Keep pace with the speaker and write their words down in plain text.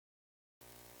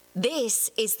This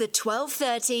is the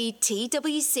 12:30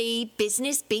 TWC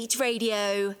Business Beat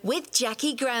Radio with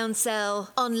Jackie Groundsell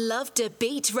on Love to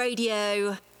Beat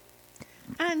Radio.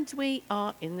 And we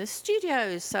are in the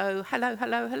studio. So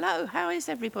hello. How is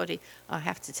everybody? I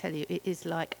have to tell you, it is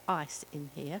like ice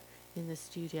in here in the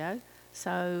studio.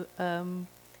 So,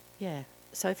 yeah.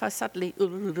 So if I suddenly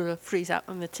freeze up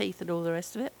on the teeth and all the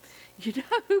rest of it, you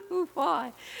know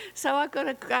why. So I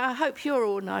hope you're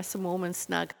all nice and warm and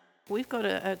snug. We've got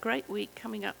a great week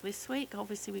coming up this week.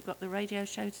 Obviously, we've got the radio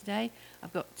show today.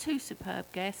 I've got two superb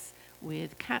guests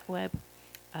with Kat Webb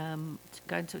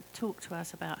going to talk to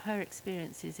us about her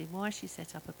experiences in why she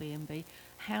set up a B&B,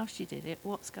 how she did it,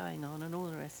 what's going on, and all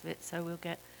the rest of it. So we'll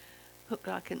get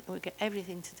we'll get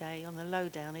everything today on the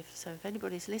lowdown. If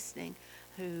anybody's listening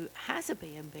who has a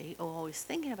B&B or is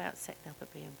thinking about setting up a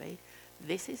B&B,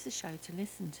 this is the show to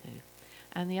listen to.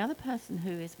 And the other person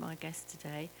who is my guest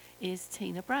today is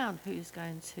Tina Brown, who's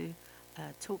going to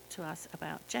talk to us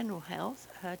about general health,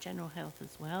 her general health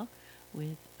as well,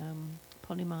 with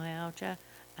polymyalgia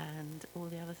and all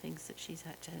the other things that she's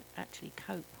had to actually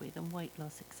cope with, and weight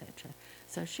loss, etc.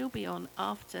 So she'll be on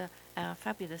after our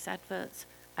fabulous adverts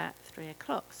at 3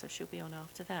 o'clock. So she'll be on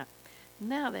after that.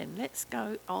 Now then, let's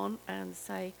go on and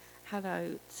say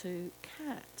hello to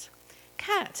Kat.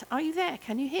 Kat, are you there?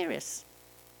 Can you hear us?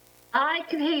 I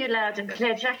can hear you loud and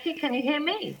clear. Jackie, can you hear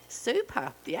me?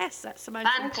 Super. Yes, that's the most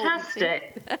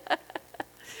fantastic. Important thing.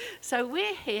 So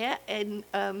we're here in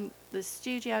the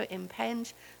studio in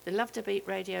Penge, the Love to Beat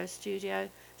radio studio,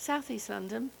 South East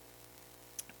London,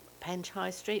 Penge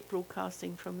High Street,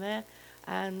 broadcasting from there.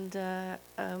 And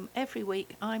every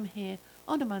week I'm here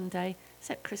on a Monday,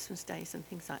 except Christmas days and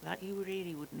things like that. You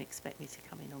really wouldn't expect me to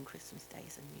come in on Christmas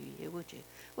days and New Year, would you?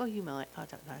 Well, you might, I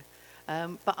don't know.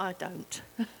 But I don't.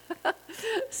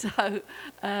 So,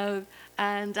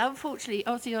 and unfortunately,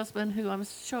 Ozzy Osbourne, who I'm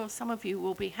sure some of you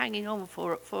will be hanging on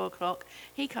for at 4 o'clock,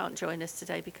 he can't join us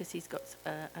today because he's got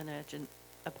an urgent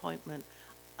appointment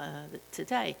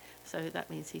today. So that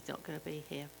means he's not going to be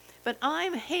here. But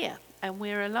I'm here, and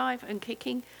we're alive and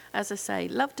kicking. As I say,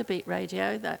 Love to Beat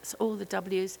Radio. That's all the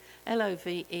W's,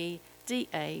 LOVEDABEAT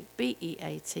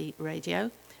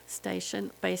radio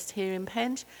station based here in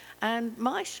Penge. And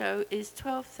my show is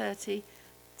 12:30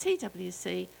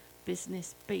 TWC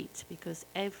Business Beat, because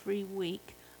every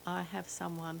week I have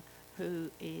someone who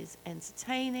is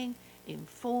entertaining,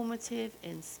 informative,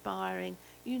 inspiring,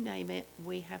 you name it,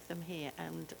 we have them here,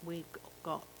 and we've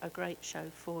got a great show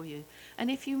for you.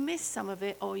 And if you miss some of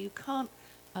it, or you can't,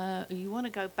 you want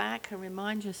to go back and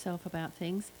remind yourself about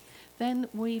things, then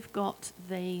we've got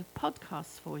the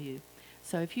podcasts for you.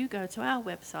 So if you go to our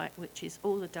website, which is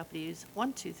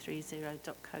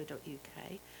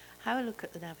allthews1230.co.uk, have a look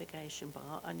at the navigation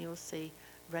bar and you'll see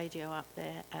radio up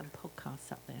there and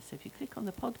podcasts up there. So if you click on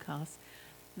the podcast,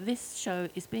 this show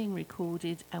is being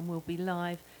recorded and will be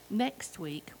live next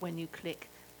week when you click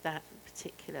that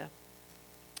particular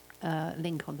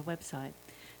link on the website.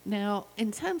 Now,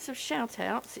 in terms of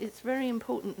shout-outs, it's very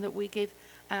important that we give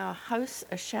our hosts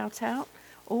a shout-out,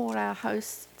 all our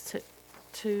hosts to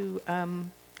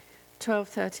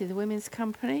 12:30 the Women's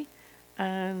Company,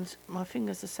 and my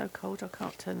fingers are so cold I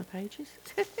can't turn the pages.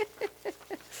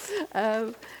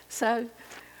 So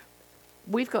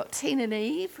we've got Tina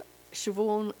Neve,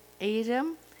 Siobhan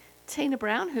Edom, Tina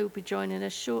Brown, who will be joining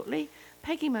us shortly,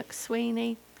 Peggy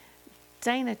McSweeney,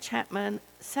 Dana Chapman,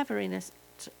 Severina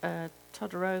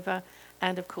Todorova,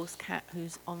 and of course Kat,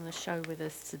 who's on the show with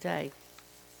us today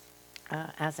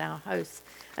as our host.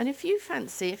 And if you're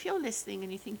listening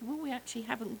and you're thinking, well, we actually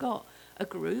haven't got a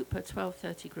group, a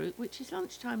 12:30 group, which is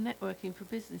lunchtime networking for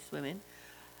business women.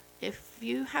 If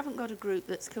you haven't got a group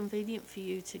that's convenient for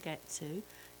you to get to,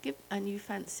 and you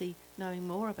fancy knowing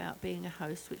more about being a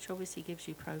host, which obviously gives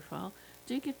you profile,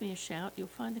 do give me a shout. You'll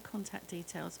find the contact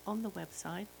details on the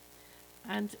website.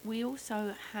 And we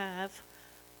also have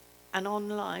an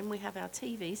online, we have our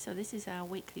TV, so this is our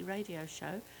weekly radio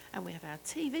show, and we have our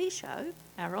TV show,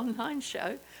 our online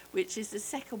show, which is the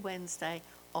second Wednesday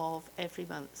of every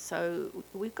month. So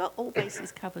we've got all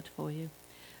bases covered for you.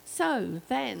 So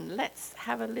then let's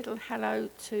have a little hello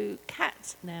to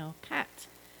Kat now. Kat,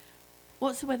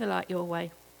 what's the weather like your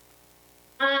way?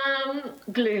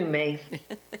 Gloomy.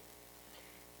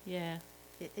 Yeah.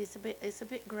 It's a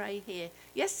bit grey here.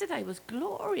 Yesterday was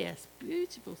glorious,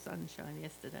 beautiful sunshine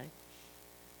yesterday.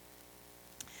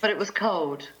 But it was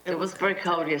cold. It was very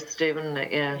cold yesterday, wasn't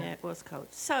it? Yeah. Yeah, it was cold.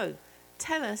 So,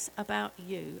 tell us about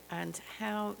you and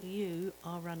how you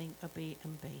are running a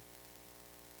B&B.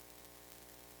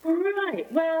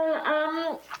 Right.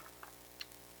 Well,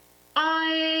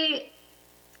 I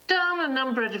done a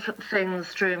number of different things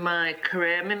through my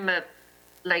career. I'm in my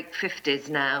late 50s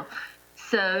now.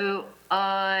 So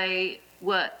I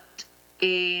worked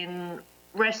in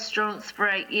restaurants for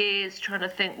 8 years, trying to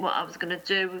think what I was going to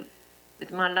do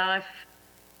with my life.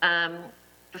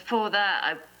 Before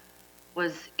that,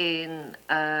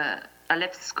 I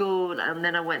left school and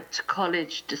then I went to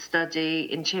college to study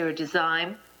interior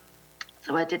design.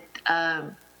 So I did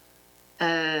a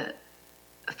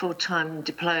full-time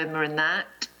diploma in that.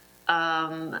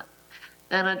 Then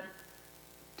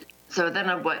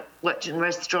I worked in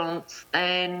restaurants,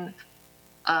 then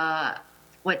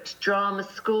went to drama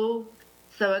school.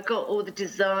 So I got all the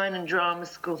design and drama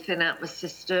school thing out my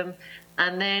system,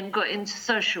 and then got into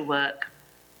social work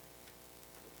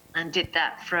and did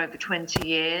that for over 20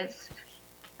 years.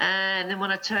 And then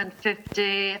when I turned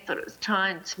 50, I thought it was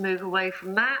time to move away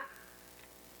from that.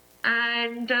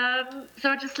 And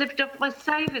so I just lived off my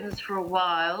savings for a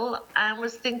while and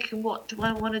was thinking, what do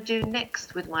I want to do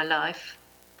next with my life?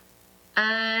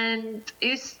 And I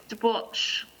used to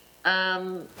watch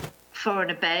Four in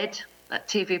a Bed, that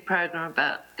TV program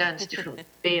about going to different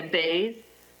B&Bs.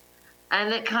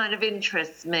 And that kind of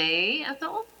interests me. I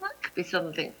thought, oh, that could be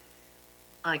something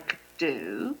I could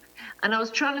do. And I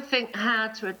was trying to think how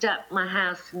to adapt my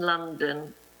house in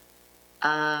London,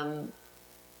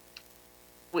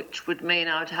 which would mean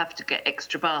I would have to get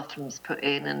extra bathrooms put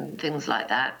in and things like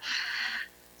that.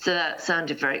 So that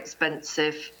sounded very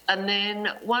expensive. And then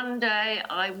one day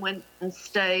I went and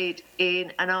stayed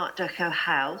in an Art Deco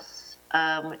house,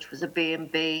 which was a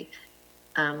B&B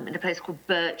in a place called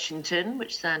Birchington,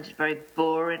 which sounded very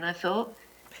boring, I thought.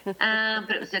 But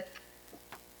it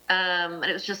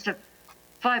was just a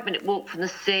 5-minute walk from the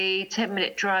sea,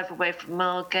 10-minute drive away from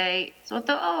Margate. So I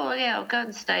thought, oh yeah, I'll go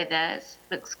and stay there. It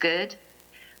looks good.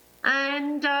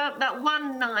 And that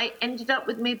one night ended up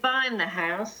with me buying the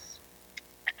house,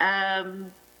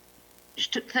 which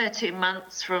took 13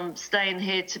 months from staying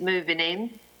here to moving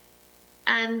in.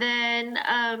 And then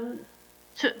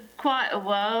took quite a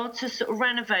while to sort of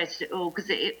renovate it all, because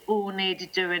it all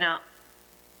needed doing up.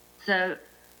 So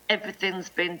everything's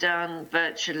been done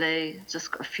virtually,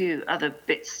 just got a few other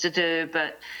bits to do,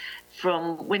 but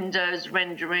from windows,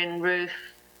 rendering, roof,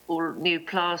 all new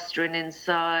plastering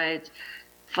inside,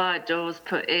 fire doors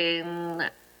put in,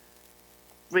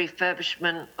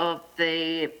 refurbishment of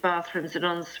the bathrooms and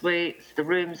en-suites, the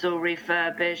rooms all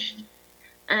refurbished.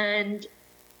 And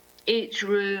each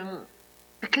room,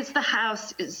 because the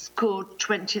house is called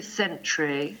 20th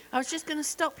Century. I was just going to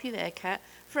stop you there, Kat.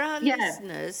 For our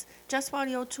listeners, just while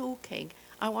you're talking,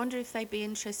 I wonder if they'd be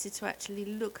interested to actually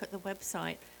look at the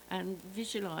website and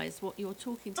visualise what you're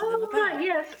talking to them about. Right,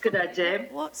 yes, good idea.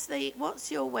 What's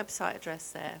your website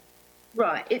address there?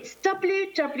 Right, it's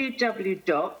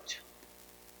www.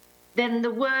 Then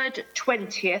the word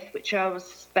 20th, which I will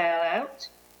spell out,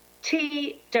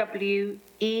 TWENTIETH,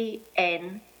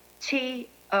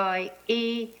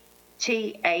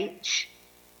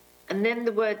 and then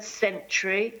the word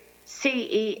century,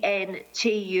 CENTURY,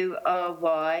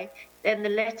 then the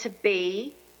letter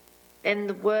B, then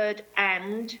the word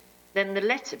and, then the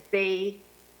letter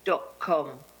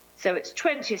B.com. So it's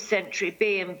 20th Century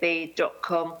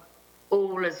B&B.com,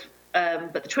 all as,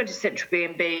 but the 20th Century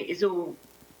B&B is all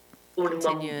in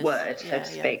one word, so to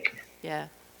speak. Yeah.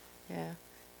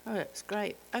 Oh, that's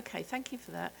great. Okay, thank you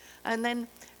for that. And then,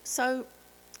 so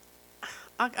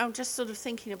I'm just sort of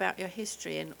thinking about your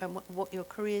history and what your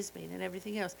career's been and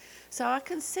everything else. So I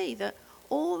can see that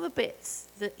all the bits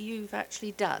that you've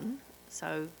actually done,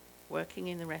 so working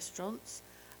in the restaurants,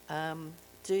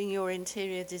 doing your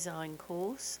interior design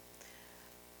course,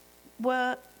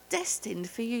 were destined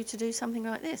for you to do something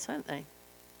like this, weren't they?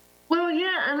 Well,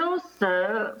 yeah, and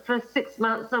also for 6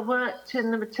 months I worked in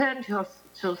the maternity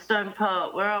hospital, Stone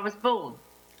Park, where I was born.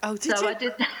 Oh, did so you? I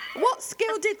did. What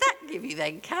skill did that give you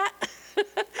then, Kat?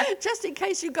 Just in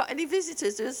case you got any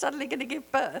visitors who are suddenly going to give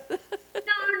birth. No,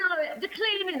 the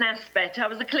cleaning aspect. I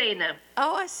was a cleaner.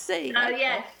 Oh, I see. Oh, okay.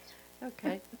 yes.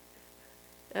 Okay.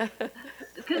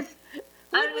 Because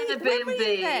when were you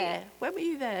there? When were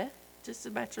you there? Just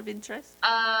a matter of interest?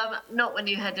 Not when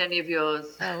you had any of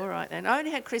yours. Oh, all right then. I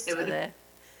only had Christopher there.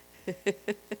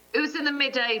 It was in the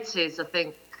mid-80s, I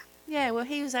think. Yeah, well,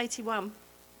 he was 81.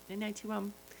 In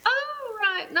 81. Oh,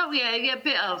 right. No, yeah, a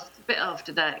bit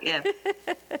after that, yeah.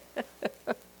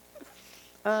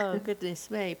 Oh,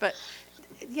 goodness me. But,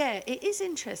 yeah, it is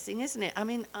interesting, isn't it? I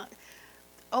mean,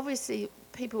 obviously,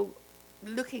 people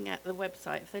looking at the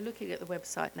website, if they're looking at the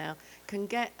website now, can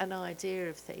get an idea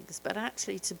of things, but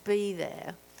actually to be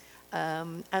there,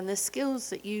 and the skills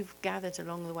that you've gathered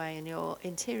along the way in your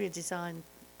interior design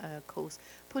course,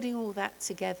 putting all that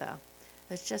together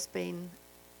has just been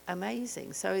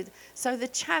amazing. So the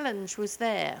challenge was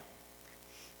there.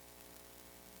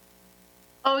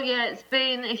 Oh yeah, it's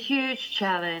been a huge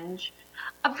challenge.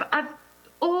 I've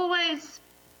always,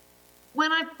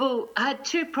 when I had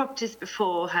 2 properties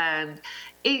beforehand.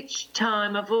 Each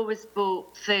time I've always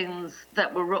bought things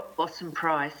that were rock bottom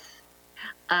price.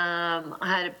 I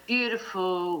had a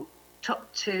beautiful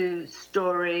top two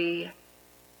stories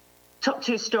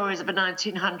of a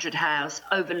 1900 house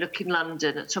overlooking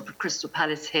London at top of Crystal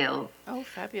Palace Hill. Oh,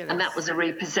 fabulous. And that was a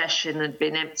repossession and had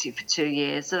been empty for 2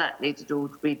 years, so that needed all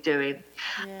redoing.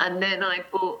 Yeah. And then I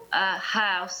bought a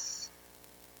house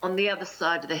on the other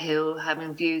side of the hill,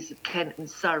 having views of Kent and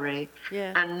Surrey.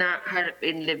 Yeah. And that hadn't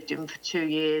been lived in for 2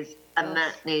 years, and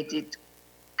that needed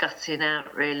gutting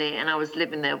out, really. And I was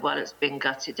living there while it's been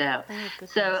gutted out. Oh,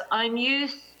 goodness. So I'm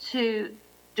used to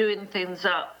doing things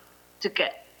up to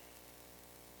get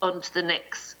onto the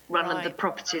next run of the Right.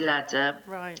 property ladder.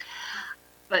 Right.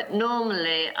 But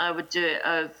normally I would do it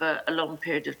over a long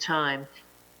period of time.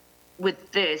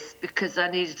 With this, because I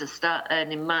needed to start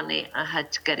earning money, I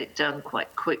had to get it done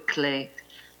quite quickly.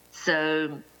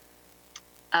 So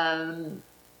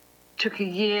took a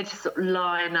year to sort of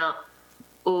line up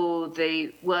all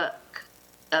the work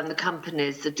and the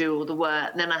companies to do all the work.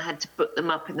 And then I had to put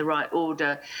them up in the right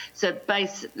order. So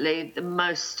basically, the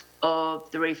most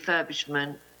of the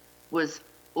refurbishment was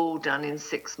all done in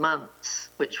 6 months,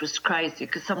 which was crazy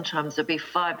because sometimes there'd be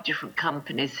 5 different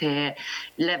companies here,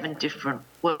 11 different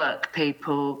work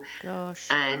people. Gosh.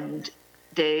 And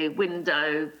the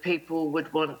window people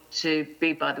would want to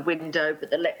be by the window, but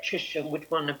the electrician would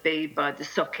want to be by the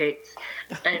sockets.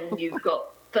 And you've got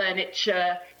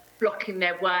furniture blocking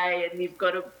their way, and you've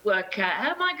got to work out,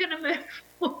 how am I going to move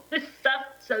all this stuff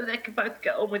so they can both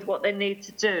get on with what they need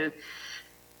to do?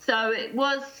 So it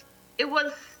was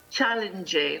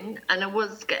challenging, and I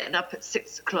was getting up at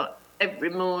 6 o'clock every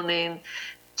morning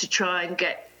to try and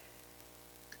get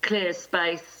clear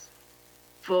space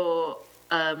for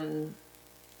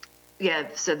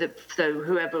so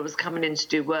whoever was coming in to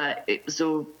do work, it was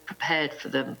all prepared for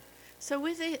them. So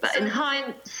with it, But in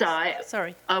hindsight,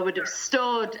 sorry, I would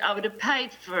have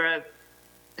paid for a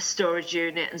storage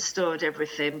unit and stored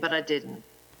everything, but I didn't.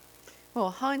 well,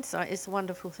 hindsight is a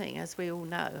wonderful thing, as we all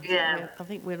know. Yeah. I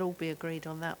think we'll all be agreed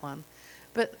on that one.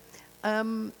 But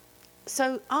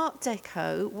so Art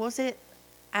Deco, was it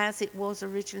as it was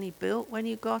originally built when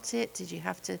you got it? Did you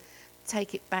have to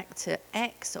take it back to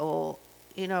X, or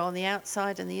on the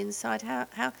outside and the inside?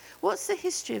 How what's the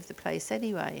history of the place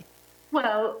anyway?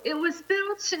 Well, it was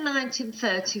built in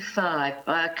 1935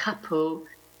 by a couple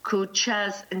called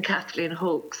Chas and Kathleen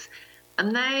Hawkes,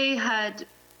 and they had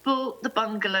bought the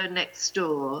bungalow next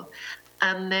door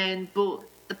and then bought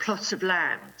the plot of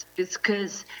land,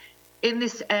 because in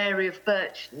this area of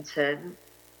Birchington,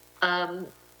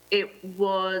 it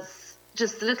was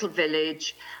just a little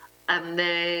village, and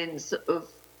then sort of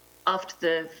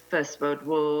after the First World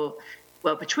War,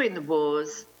 well, between the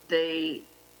wars, the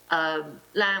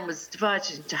land was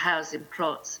divided into housing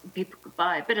plots, and people could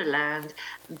buy a bit of land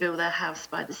and build their house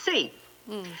by the sea.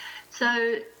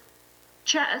 So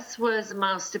Chas was a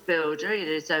master builder, he had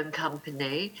his own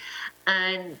company,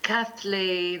 and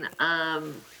Kathleen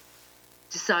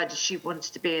decided she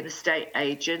wanted to be an estate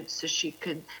agent so she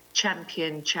could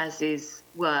champion Chas's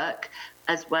work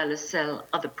as well as sell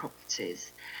other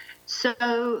properties.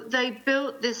 So they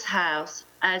built this house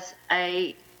as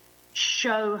a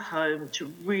show home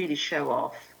to really show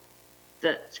off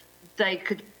that they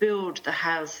could build the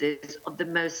houses of the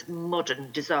most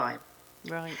modern design.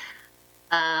 Right.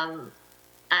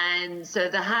 And so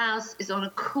the house is on a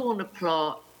corner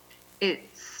plot. It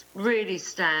really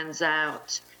stands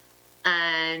out.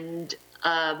 And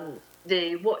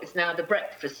what is now the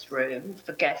breakfast room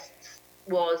for guests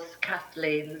was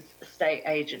Kathleen's estate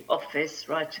agent office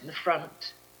right in the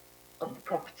front of the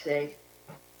property.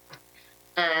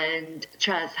 And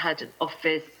Chas had an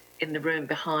office in the room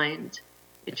behind,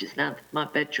 which is now my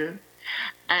bedroom.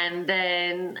 And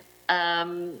then,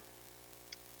 and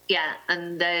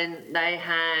then they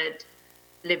had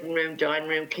living room, dining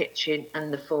room, kitchen,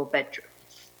 and the 4 bedrooms.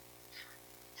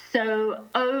 So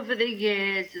over the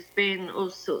years, there's been all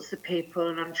sorts of people,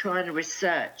 and I'm trying to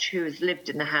research who has lived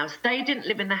in the house. They didn't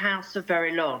live in the house for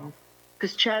very long,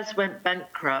 because Chas went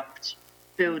bankrupt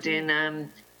building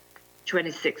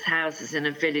 26 houses in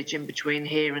a village in between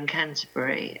here and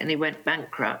Canterbury, and he went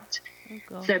bankrupt. Oh,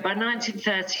 God. So by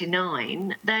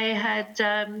 1939, they had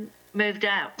moved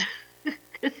out.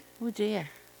 Oh dear.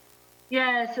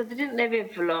 Yeah, so they didn't live here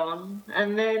for long.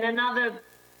 And then another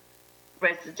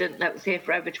resident that was here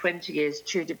for over 20 years,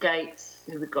 Tudor Gates,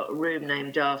 who we've got a room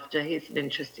named after. He's an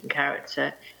interesting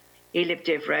character. He lived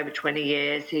here for over 20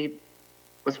 years. He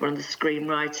was one of the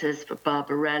screenwriters for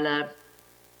Barbarella.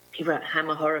 He wrote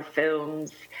Hammer horror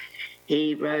films.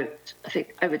 He wrote, I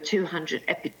think, over 200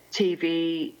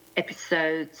 TV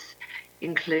episodes,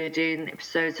 including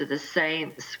episodes of The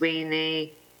Saint, The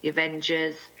Sweeney, The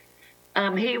Avengers.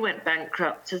 He went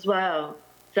bankrupt as well.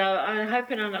 So I'm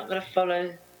hoping I'm not going to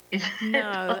follow.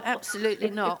 No, absolutely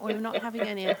not. We're not having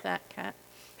any of that, Kat.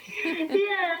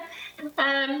 Yeah.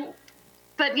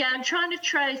 But yeah, I'm trying to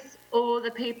trace all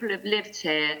the people who've lived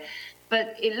here.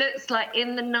 But it looks like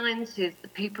in the 90s, the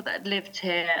people that had lived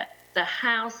here, the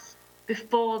house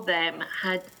before them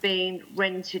had been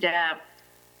rented out,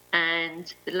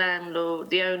 and the landlord,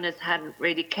 the owners hadn't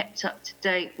really kept up to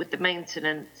date with the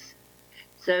maintenance.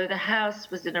 So the house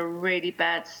was in a really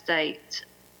bad state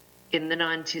in the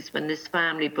 90s when this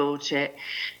family bought it.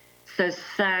 So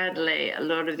sadly, a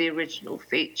lot of the original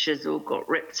features all got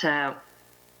ripped out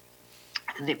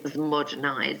and it was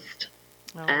modernised.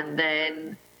 Oh. And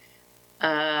then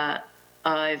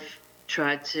I've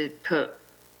tried to put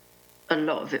a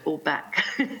lot of it all back.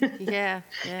 Yeah.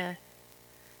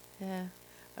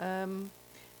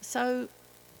 So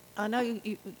I know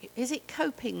you, is it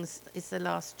Copings is the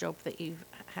last job that you've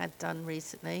had done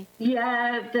recently?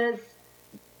 Yeah,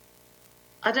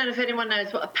 I don't know if anyone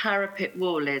knows what a parapet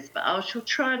wall is, but I shall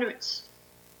try to...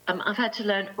 I've had to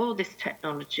learn all this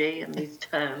technology and these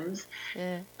terms.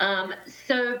 Yeah.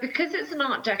 So because it's an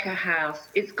Art Deco house,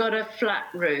 it's got a flat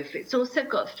roof. It's also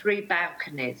got 3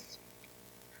 balconies.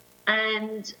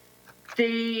 And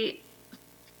the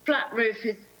flat roof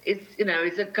is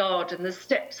a garden. There's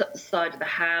steps up the side of the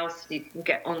house. You can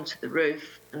get onto the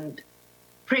roof. And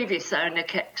previous owner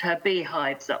kept her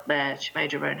beehives up there. She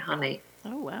made her own honey.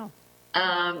 Oh, wow.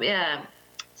 Yeah.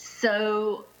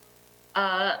 So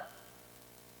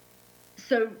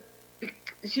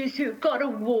you've got a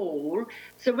wall.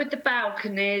 So with the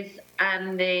balconies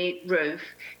and the roof,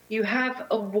 you have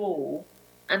a wall,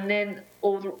 and then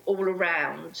all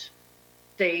around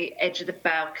the edge of the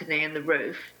balcony and the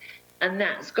roof, and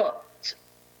that's got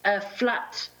a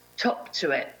flat top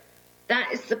to it.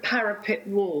 That is the parapet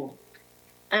wall.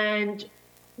 And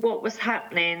what was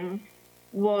happening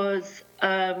was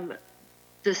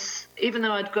this, even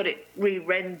though I'd got it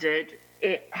re-rendered,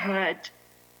 it had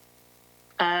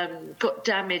got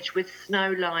damaged with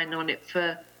snow line on it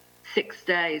for 6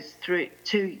 days,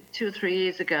 two or 3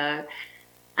 years ago,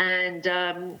 and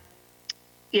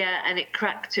and it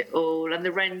cracked it all. And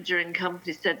the rendering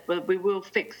company said, "Well, we will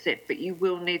fix it, but you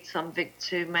will need something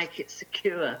to make it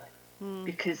secure,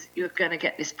 because you're going to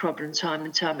get this problem time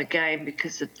and time again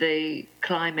because of the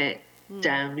climate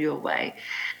down your way."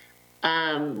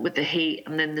 With the heat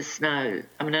and then the snow.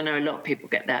 I mean, I know a lot of people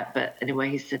get that, but anyway,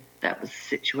 he said that was the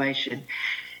situation.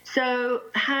 So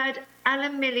had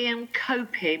aluminium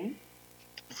coping,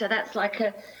 so that's like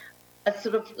a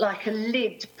sort of like a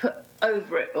lid put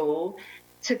over it all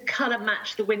to colour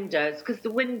match the windows, because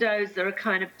the windows are a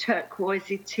kind of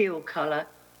turquoisey teal colour.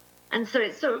 And so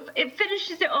it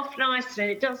finishes it off nicely,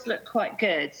 and it does look quite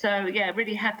good. So yeah,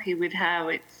 really happy with how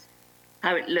it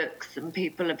looks, and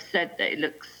people have said that it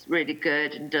looks really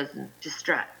good and doesn't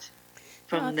distract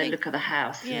from the look of the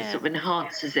house. Yeah. And it sort of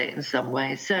enhances it in some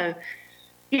way. So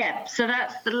yeah, so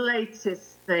that's the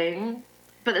latest thing,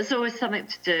 but there's always something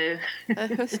to do. I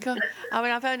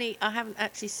mean, I haven't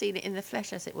actually seen it in the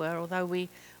flesh, as it were, although we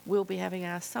will be having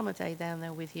our summer day down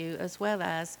there with you, as well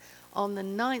as on the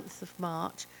 9th of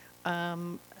March,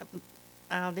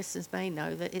 our listeners may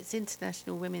know that it's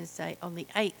International Women's Day on the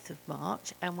 8th of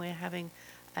March, and we're having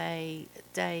a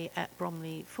day at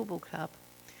Bromley Football Club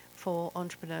for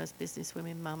entrepreneurs,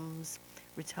 businesswomen, mums,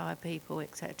 retired people,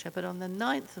 etc. But on the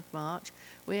 9th of March,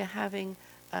 we're having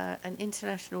an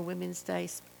International Women's Day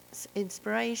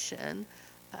inspiration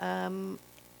in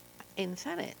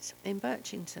Thanet, in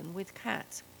Birchington, with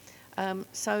Kat.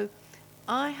 So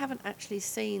I haven't actually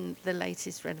seen the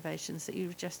latest renovations that you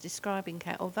were just describing,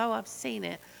 Kat, although I've seen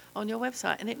it on your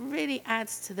website, and it really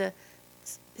adds to the,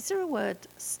 is there a word,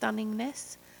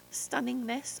 stunningness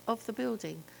of the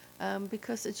building,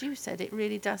 because as you said, it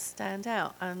really does stand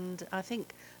out, and I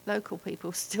think local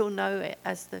people still know it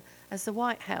as the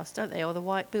White House, don't they, or the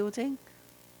White Building?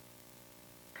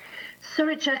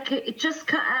 Sorry, Jackie, it just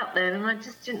cut out then, and I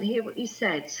just didn't hear what you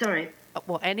said. Sorry.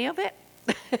 What, any of it?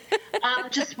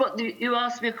 Just what you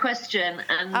asked me a question,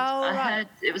 and I heard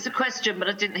it was a question, but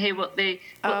I didn't hear what the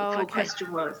full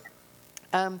question was.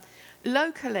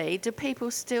 Locally, do people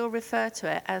still refer to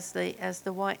it as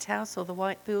the White House or the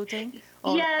White Building,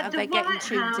 or yeah, are they getting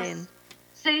tuned in?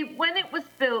 See, when it was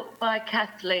built by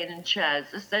Kathleen and Chaz,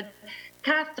 I said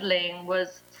Kathleen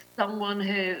was someone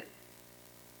who,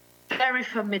 very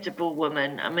formidable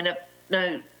woman. I mean,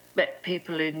 I've met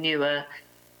people who knew her,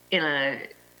 you know,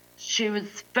 she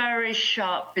was very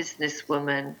sharp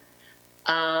businesswoman,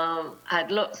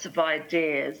 had lots of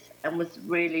ideas and was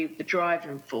really the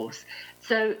driving force.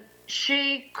 So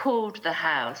she called the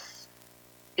house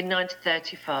in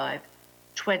 1935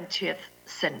 20th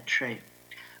century,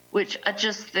 which I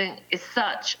just think is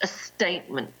such a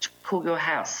statement to call your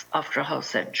house after a whole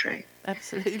century.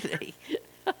 Absolutely.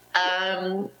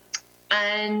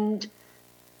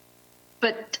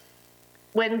 But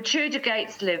when Tudor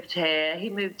Gates lived here, he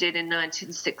moved in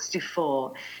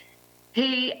 1964.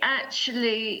 He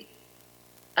actually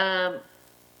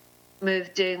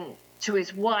moved in to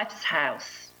his wife's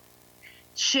house.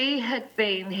 She had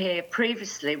been here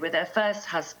previously with her first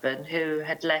husband, who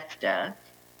had left her,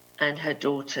 and her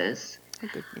daughters. Oh,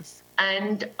 goodness.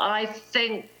 And I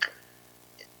think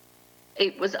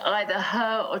it was either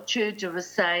her or Tudor was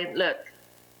saying, look,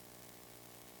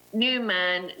 new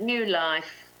man, new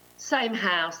life, same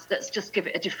house, let's just give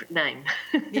it a different name.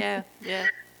 Yeah.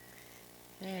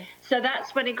 So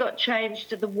that's when it got changed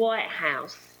to the White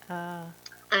House.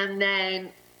 And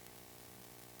then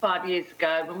 5 years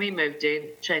ago, when we moved in,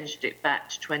 changed it back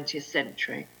to 20th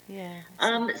century. Yeah.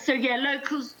 So, yeah,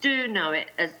 locals do know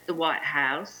it as the White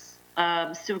House.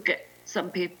 Still get some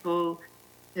people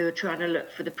who are trying to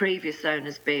look for the previous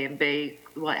owner's B&B,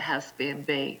 the White House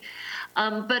B&B.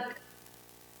 But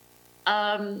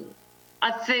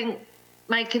I think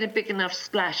making a big enough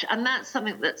splash, and that's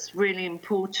something that's really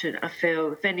important, I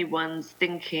feel, if anyone's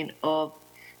thinking of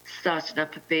starting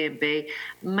up a B&B,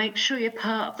 make sure you're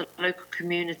part of the local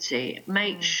community.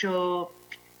 Make sure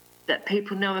that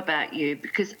people know about you,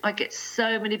 because I get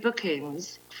so many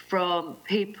bookings from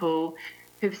people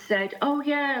who've said, oh,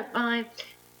 yeah,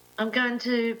 I'm going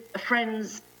to a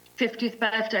friend's 50th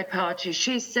birthday party.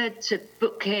 She said to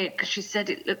book here because she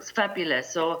said it looks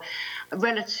fabulous, or a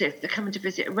relative, they're coming to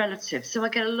visit a relative. So I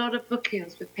get a lot of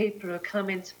bookings with people who are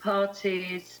coming to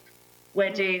parties,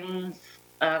 weddings,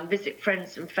 visit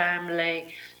friends and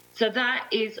family. So that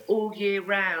is all year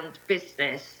round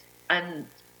business. And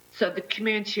so the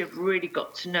community have really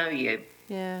got to know you.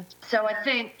 Yeah. So I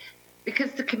think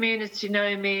because the community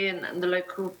know me, and the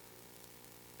local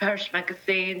parish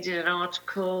magazine did an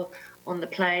article on the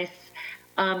place,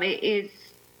 it is,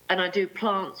 and I do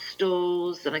plant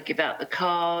stalls and I give out the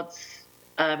cards,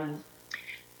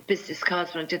 business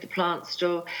cards when I did the plant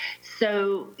store.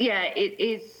 So yeah, it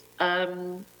is,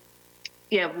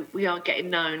 we are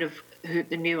getting known of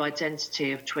the new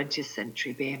identity of 20th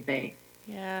century B&B.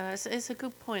 Yeah, it's a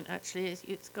good point, actually.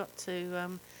 It's got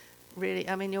to really,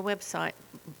 I mean, your website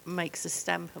makes a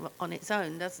stamp on its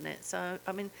own, doesn't it? So,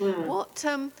 I mean, what,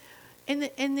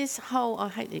 in this whole, I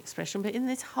hate the expression, but in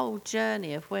this whole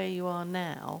journey of where you are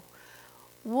now,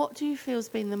 what do you feel has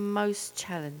been the most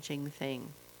challenging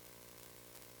thing?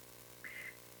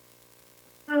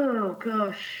 Oh,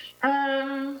 gosh.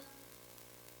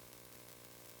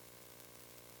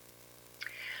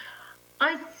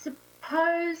 I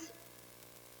suppose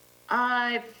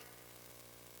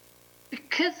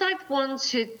because I've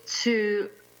wanted to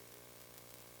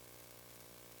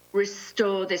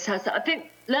restore this house, I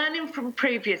think learning from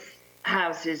previous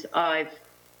houses I've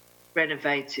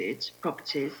renovated,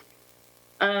 properties,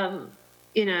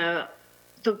 you know,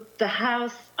 the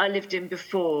house I lived in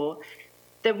before,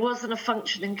 there wasn't a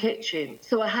functioning kitchen,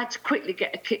 so I had to quickly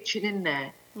get a kitchen in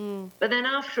there. But then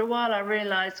after a while I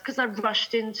realised, because I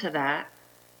rushed into that,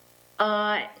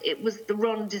 it was the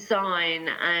wrong design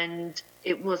and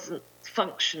it wasn't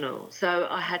functional, so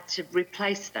I had to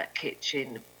replace that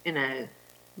kitchen, you know.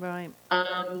 Right.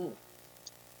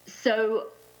 So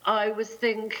I was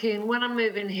thinking, when I'm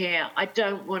moving here, I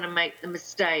don't want to make the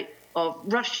mistake of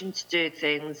rushing to do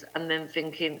things and then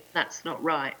thinking that's not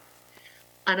right.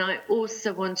 And I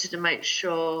also wanted to make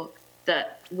sure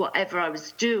that whatever I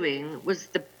was doing was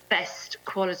the best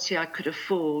quality I could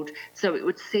afford, so it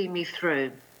would see me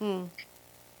through.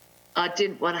 I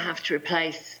didn't want to have to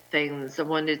replace things. I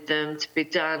wanted them to be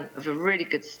done of a really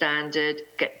good standard,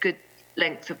 get good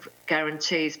length of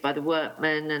guarantees by the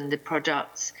workmen and the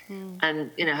products, and,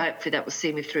 you know, hopefully that will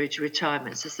see me through to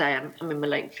retirement. So say I'm in my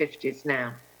late 50s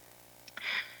now.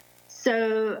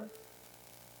 So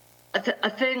I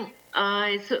think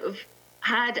I sort of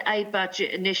had a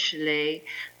budget initially,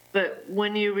 but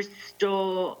when you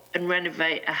restore and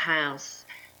renovate a house,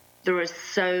 there are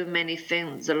so many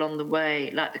things along the way,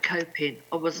 like the coping.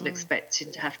 I wasn't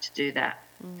expecting to have to do that.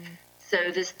 So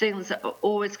there's things that are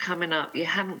always coming up you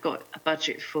haven't got a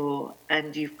budget for,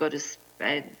 and you've got to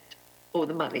spend all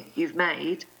the money you've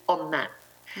made on that.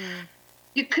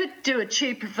 You could do a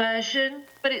cheaper version,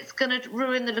 but it's going to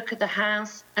ruin the look of the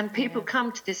house. And people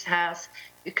come to this house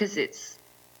because it's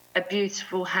a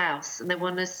beautiful house and they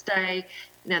want to stay,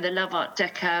 you know, they love Art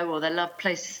Deco or they love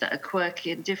places that are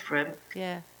quirky and different.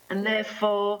 Yeah. And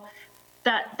therefore,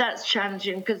 that's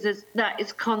challenging because that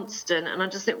is constant. And I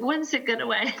just think, when's it going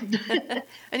to end?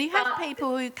 And you have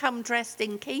people who come dressed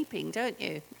in keeping, don't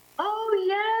you? Oh,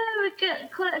 yeah, we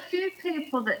get quite a few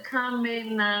people that come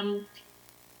in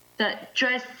that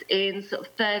dress in sort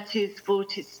of 30s,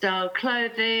 40s style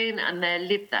clothing and they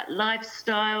live that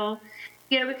lifestyle.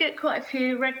 Yeah, we get quite a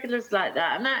few regulars like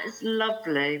that, and that is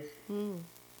lovely.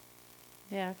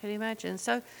 Yeah, I can imagine.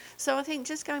 So I think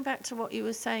just going back to what you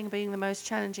were saying being the most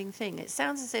challenging thing, it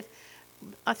sounds as if,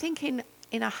 I think in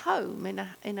a home,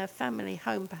 in a family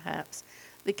home perhaps,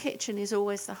 the kitchen is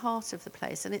always the heart of the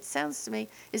place. And it sounds to me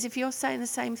as if you're saying the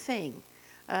same thing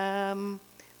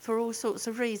for all sorts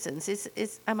of reasons.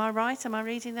 Am I right? Am I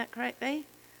reading that correctly?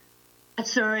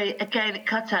 Sorry, again, it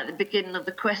cut out at the beginning of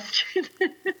the question.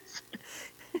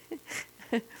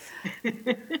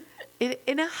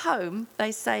 In a home,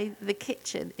 they say the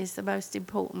kitchen is the most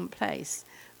important place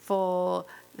for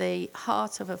the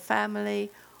heart of a family,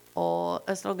 or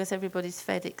as long as everybody's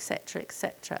fed, etc.,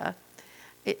 etc.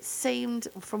 It seemed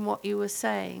from what you were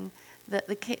saying that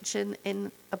the kitchen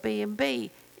in a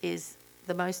B&B is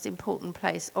the most important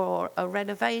place, or a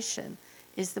renovation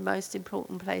is the most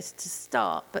important place to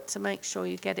start, but to make sure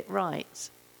you get it right.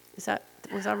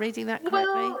 Was I reading that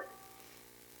correctly? Well,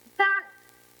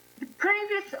 the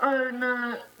previous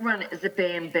owner ran it as a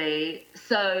B&B,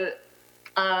 so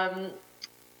I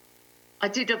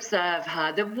did observe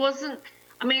her.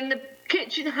 The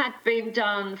kitchen had been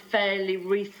done fairly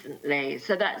recently,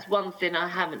 so that's one thing I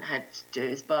haven't had to do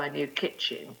is buy a new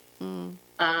kitchen.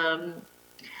 I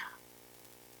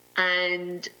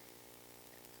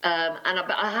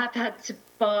have had to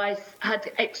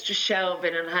had extra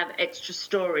shelving and had extra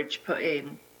storage put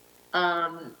in,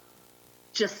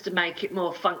 just to make it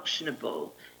more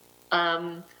functionable.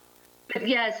 But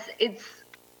yes, it's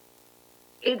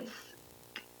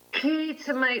key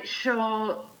to make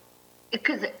sure,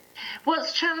 because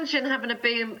what's challenging having a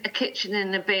kitchen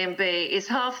in a B&B is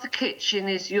half the kitchen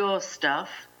is your stuff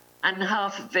and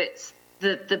half of it's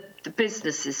the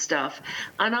business's stuff.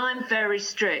 And I'm very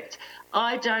strict.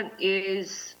 I don't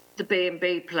use the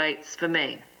B&B plates for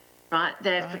me, right?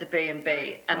 They're for the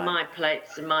B&B, and my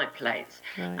plates are my plates.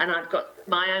 Right. And I've got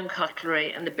my own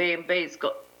cutlery, and the B&B's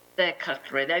got their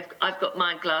cutlery. I've got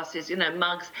my glasses,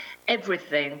 mugs,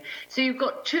 everything. So you've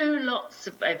got two lots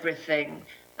of everything.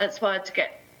 That's why I had to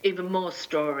get even more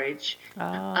storage.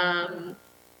 So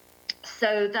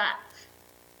that's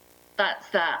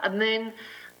that. And then,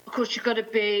 of course, you've got to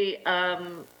be,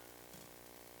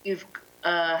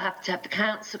 have to have the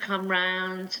council come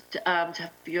round to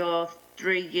have your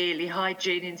 3 yearly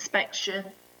hygiene inspection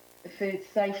for food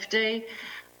safety.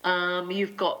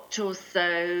 You've got to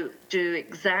also do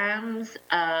exams,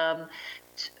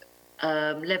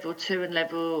 level 2 and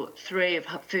level 3 of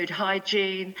food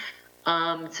hygiene,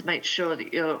 to make sure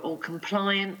that you're all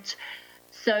compliant.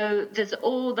 So there's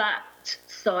all that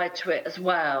side to it as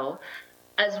well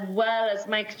as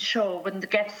making sure when the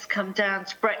guests come down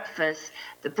to breakfast,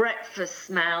 the breakfast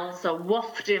smells are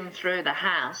wafting through the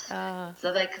house,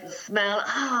 so they can smell,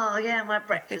 my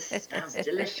breakfast smells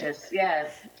delicious,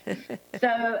 yes.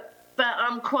 So, but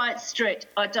I'm quite strict.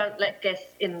 I don't let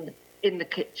guests in the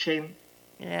kitchen.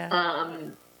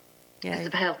 Because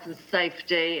of health and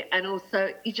safety, and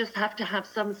also you just have to have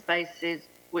some spaces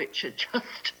which are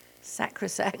just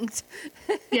sacrosanct.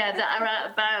 that are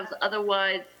out of bounds.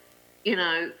 Otherwise,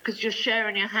 because you're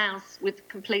sharing your house with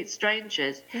complete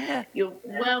strangers. Yeah. You're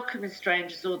welcoming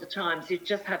strangers all the time, so you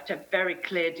just have to have very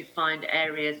clear, defined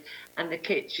areas, and the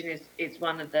kitchen is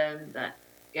one of them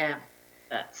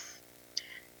that's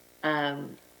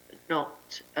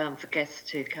not for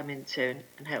guests to come into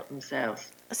and help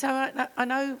themselves. So I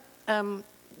know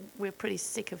we're pretty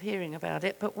sick of hearing about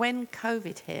it, but when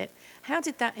COVID hit, how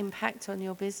did that impact on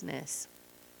your business?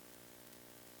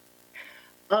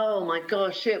 Oh my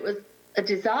gosh, it was a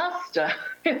disaster.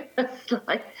 It was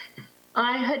like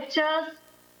I had just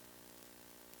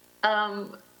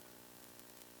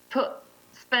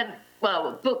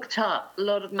booked up a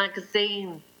lot of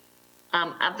magazine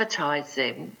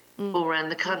advertising all around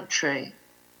the country.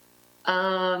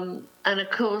 And of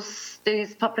course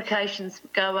these publications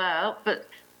would go out, but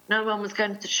no one was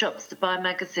going to the shops to buy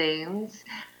magazines.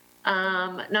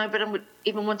 Nobody would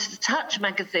even wanted to touch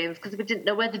magazines because we didn't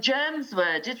know where the germs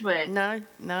were, did we? No.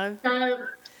 So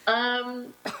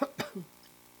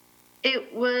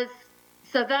it was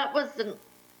So that was a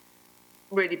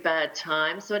really bad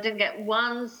time. So I didn't get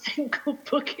one single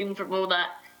booking from all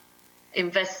that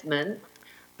investment.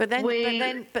 But then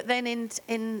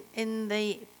in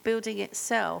the building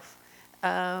itself,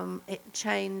 it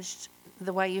changed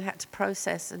the way you had to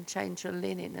process and change your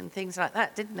linen and things like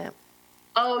that, didn't it?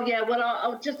 Oh yeah, well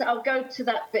I'll go to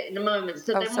that bit in a moment.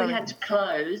 So then sorry. we had to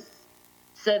close.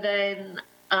 So then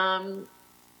I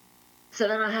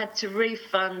had to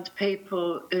refund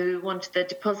people who wanted their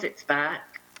deposits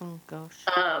back. Oh gosh.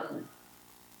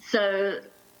 So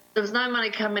there was no money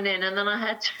coming in, and then I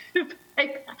had to pay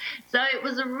back. So it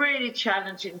was a really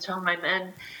challenging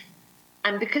time,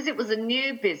 and because it was a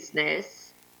new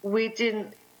business, we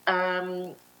didn't.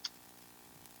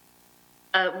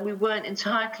 We weren't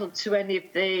entitled to any of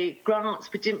the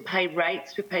grants. We didn't pay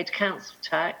rates. We paid council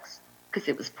tax because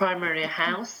it was primarily a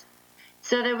house.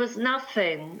 So there was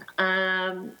nothing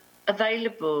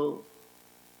available.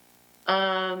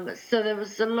 So there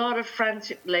was a lot of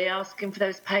frantically asking for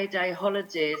those payday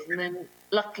holidays. And then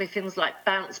luckily things like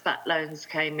bounce back loans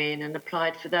came in and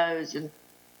applied for those. And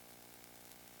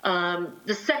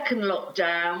the second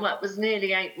lockdown, that was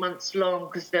nearly 8 months long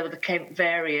because there were the Kent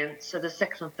variants. So the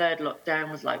second and third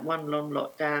lockdown was like one long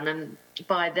lockdown. And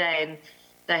by then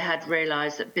they had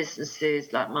realised that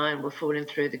businesses like mine were falling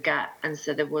through the gap. And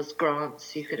so there was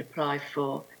grants you could apply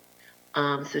for.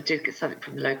 So I did get something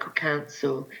from the local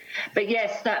council. But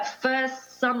yes, that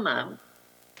first summer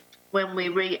when we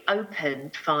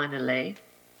reopened finally,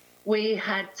 we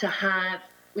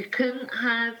couldn't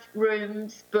have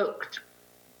rooms booked.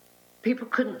 People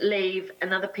couldn't leave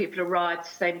and other people arrived the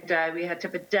same day. We had to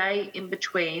have a day in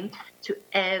between to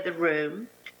air the room.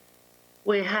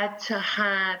 I had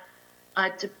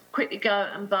to quickly go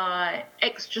and buy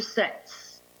extra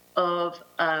sets of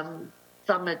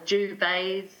summer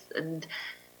duvets and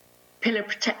pillow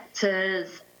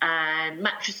protectors and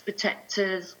mattress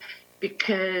protectors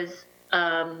because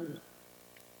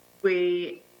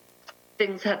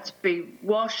things had to be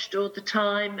washed all the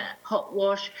time, hot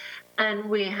wash. And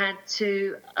we had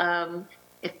to,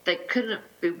 if they couldn't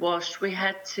be washed, we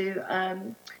had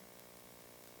to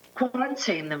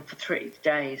quarantine them for 3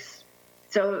 days.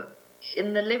 So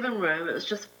in the living room, it was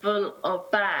just full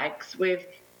of bags with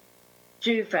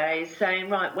duvets saying,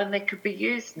 right, when they could be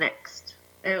used next.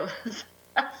 It was...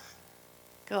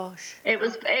 Gosh.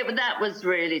 That was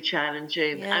really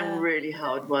challenging and really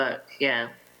hard work, yeah.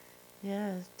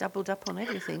 Yeah, doubled up on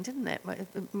everything, didn't it?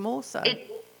 More so.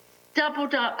 It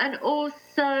doubled up, and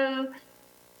also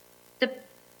the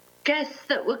guests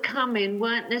that were coming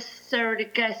weren't necessarily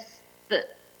guests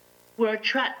that were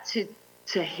attracted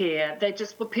to here. They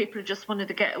just were people who just wanted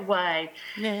to get away.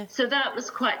 Yeah. So that was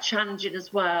quite challenging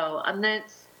as well. And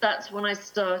that's when I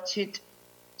started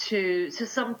so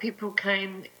some people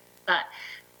came,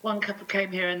 one couple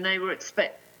came here and they were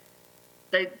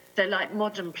they like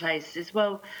modern places.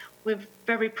 Well, we're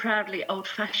very proudly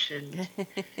old-fashioned.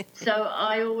 So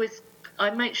I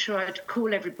make sure I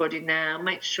call everybody now,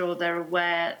 make sure they're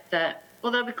aware that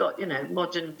although we've got,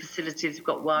 modern facilities, we've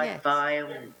got Wi-Fi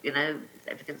and,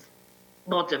 everything's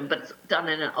modern, but it's done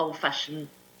in an old-fashioned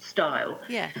style.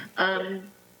 Yeah.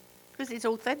 Because it's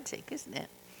authentic, isn't it?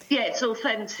 Yeah, it's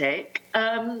authentic.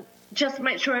 Just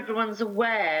make sure everyone's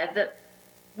aware that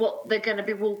what they're going to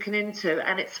be walking into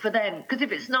and it's for them. Because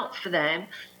if it's not for them,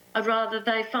 I'd rather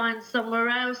they find somewhere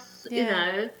else,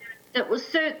 that will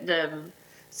suit them.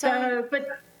 So,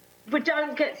 but we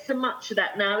don't get so much of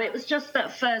that now. It was just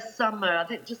that first summer. I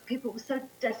think just people were so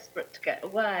desperate to get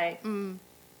away. Mm.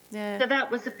 Yeah. So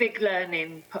that was a big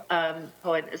learning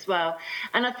point as well.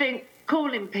 And I think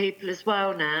calling people as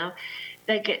well now,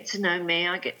 they get to know me,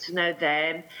 I get to know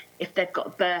them. If they've got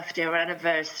a birthday or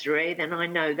anniversary, then I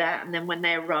know that. And then when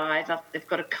they arrive, they've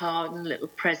got a card and a little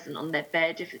present on their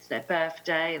bed if it's their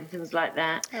birthday and things like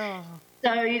that. Oh.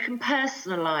 So you can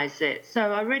personalise it.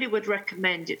 So I really would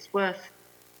recommend it's worth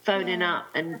phoning up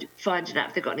and finding out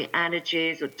if they've got any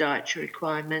allergies or dietary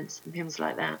requirements and things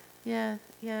like that. Yeah,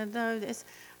 no,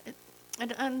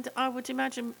 and I would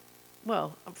imagine,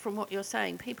 well, from what you're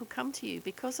saying, people come to you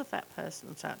because of that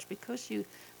personal touch, because you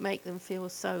make them feel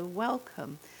so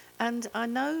welcome. And I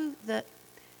know that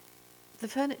the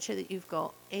furniture that you've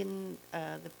got in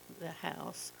the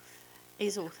house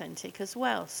is authentic as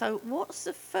well. So what's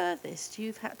the furthest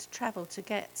you've had to travel to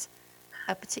get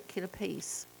a particular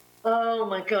piece? Oh,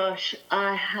 my gosh.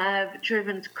 I have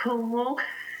driven to Cornwall.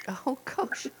 Oh,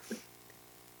 gosh.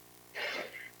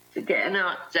 To get an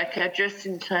Art Deco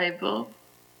dressing table.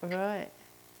 Right.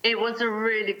 It was a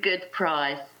really good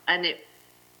price, and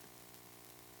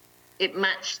it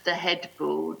matched the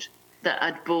headboard that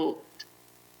I'd bought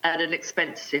at an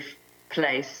expensive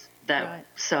place that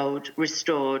sold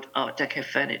restored Art Deco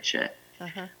furniture.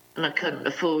 And I couldn't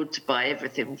afford to buy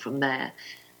everything from there.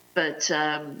 But,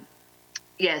 so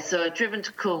I'd driven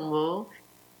to Cornwall.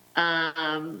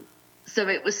 So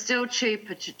it was still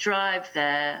cheaper to drive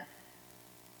there,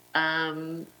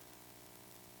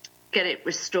 get it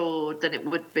restored than it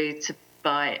would be to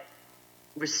buy it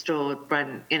restored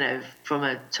brand, from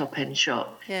a top-end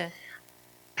shop. Yeah.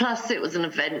 Plus, it was an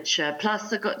adventure.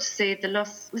 Plus, I got to see the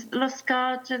Lost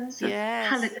Gardens.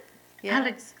 Yes. Is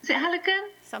it Halligan?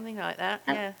 Something like that.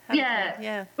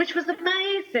 Yeah. Which was an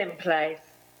amazing place.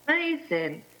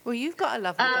 Amazing. Well, you've got a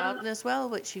lovely garden as well,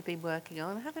 which you've been working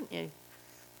on, haven't you?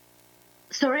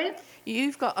 Sorry?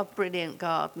 You've got a brilliant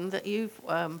garden that you've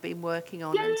been working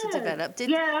on and to develop.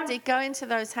 Did go into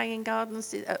those hanging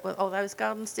gardens, or those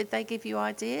gardens, did they give you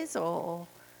ideas, or?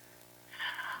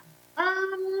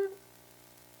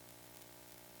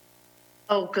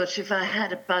 Oh, gosh, if I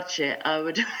had a budget, I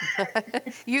would...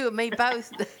 You and me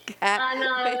both, Kat. I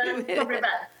know, probably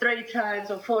about 3 times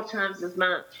or 4 times as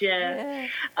much, yeah.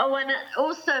 Oh, and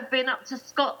also been up to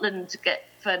Scotland to get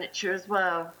furniture as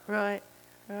well. Right.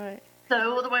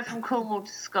 So all the way from Cornwall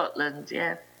to Scotland,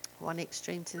 yeah. One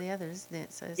extreme to the other, isn't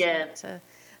it? So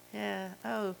yeah.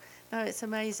 Oh, no, it's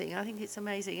amazing. I think it's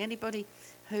amazing. Anybody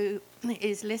who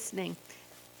is listening,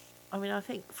 I mean, I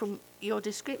think from your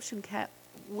description, Kat,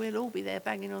 we'll all be there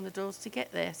banging on the doors to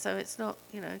get there. So it's not,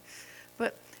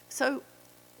 But so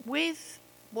with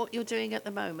what you're doing at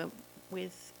the moment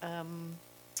with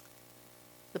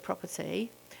the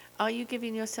property, are you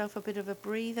giving yourself a bit of a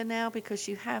breather now, because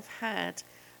you have had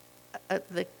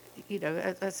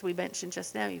as we mentioned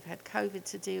just now, you've had COVID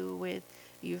to deal with,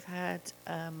 you've had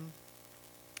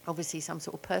obviously some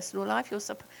sort of personal life you're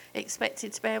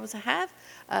expected to be able to have.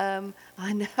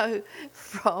 I know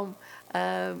from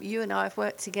you and I have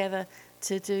worked together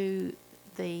to do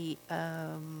the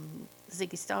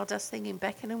Ziggy Stardust thing in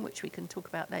Beckenham, which we can talk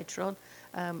about later on,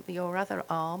 your other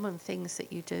arm and things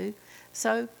that you do.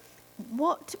 So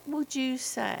what would you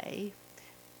say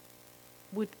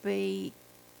would be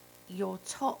your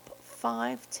top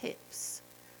 5 tips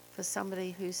for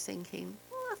somebody who's thinking,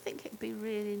 I think it'd be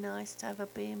really nice to have a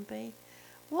B&B?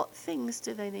 What things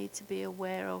do they need to be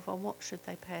aware of, and what should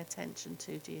they pay attention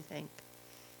to, do you think?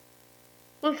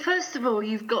 Well, first of all,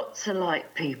 you've got to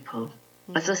like people.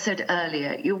 As I said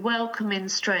earlier, you're welcoming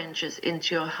strangers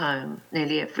into your home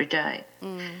nearly every day.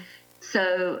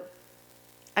 So...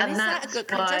 And is that a good...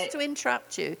 Just to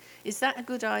interrupt you, is that a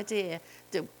good idea?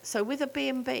 So with a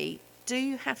B&B, do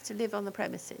you have to live on the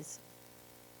premises?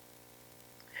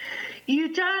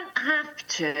 You don't have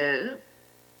to,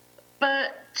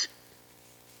 but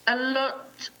a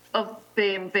lot of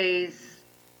B&Bs,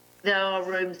 there are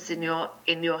rooms in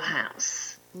your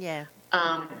house. Yeah.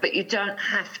 But you don't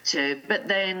have to. But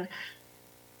then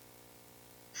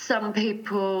some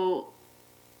people,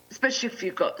 especially if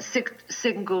you've got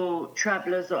single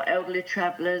travellers or elderly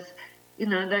travellers,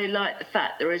 they like the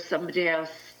fact there is somebody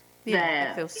else there.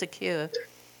 They feel secure.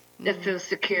 They feel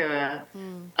secure.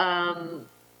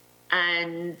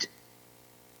 And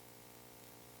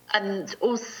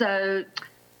also,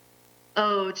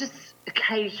 just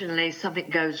occasionally something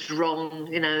goes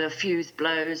wrong, a fuse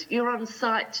blows. You're on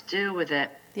site to deal with it.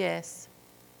 Yes,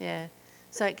 yeah.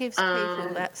 So it gives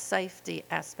people that safety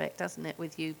aspect, doesn't it,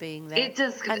 with you being there? It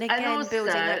does. And again, also,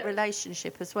 building that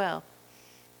relationship as well.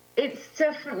 It's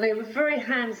definitely, we're very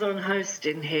hands-on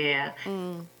hosting here.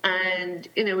 And,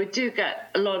 we do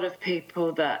get a lot of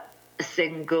people that are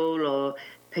single or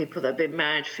people that have been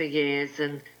married for years,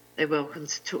 and they're welcome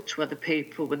to talk to other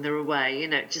people when they're away.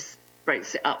 It just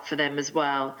breaks it up for them as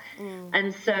well.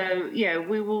 And so,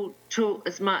 we will talk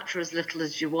as much or as little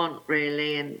as you want,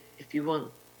 really. And if you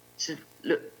want to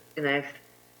look, if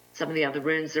some of the other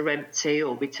rooms are empty,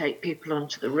 or we take people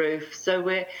onto the roof. So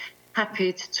we're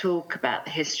happy to talk about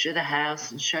the history of the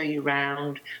house and show you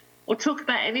around, or talk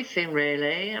about anything,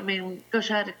 really. I mean, gosh,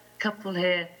 I had a couple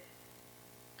here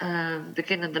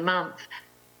beginning of the month.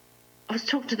 I was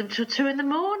talking to them till 2 a.m,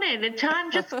 and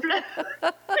time just flew.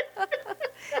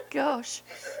 Gosh,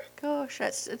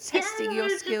 that's testing your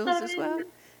skills as well.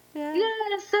 Yeah.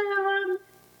 So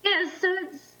it's,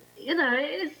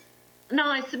 it's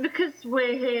nice, and because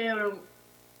we're here and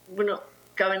we're not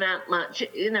going out much,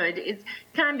 it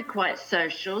can be quite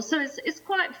social. So it's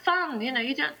quite fun. You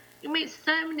meet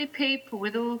so many people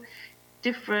with all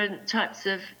different types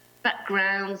of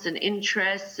backgrounds and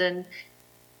interests, and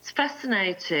it's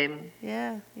fascinating.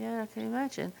 Yeah, I can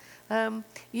imagine.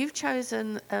 You've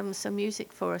chosen some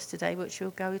music for us today, which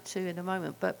we'll go to in a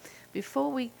moment. But before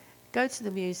we go to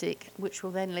the music, which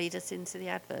will then lead us into the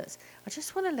adverts, I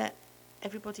just want to let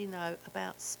everybody know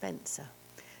about Spencer.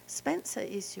 Spencer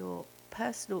is your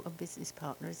personal and business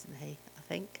partner, isn't he? I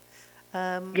think.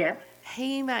 Yeah.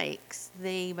 He makes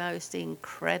the most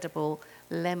incredible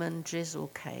lemon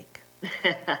drizzle cake.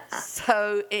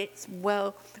 So it's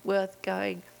well worth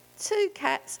going to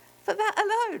Cats for that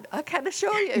alone, I can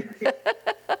assure you.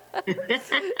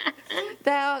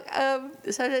 Now,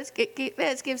 so let's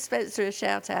give Spencer a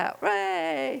shout out.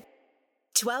 Hooray!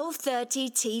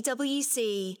 12:30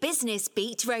 TWC Business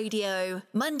Beat Radio.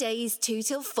 Mondays 2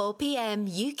 till 4 p.m.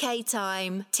 UK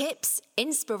time. Tips,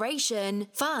 inspiration,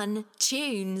 fun,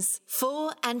 tunes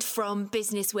for and from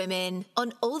businesswomen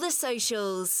on all the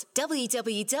socials.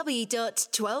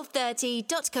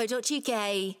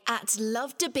 www.1230.co.uk at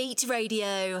Love to Beat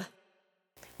Radio.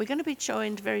 We're going to be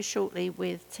joined very shortly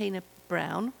with Tina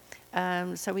Brown,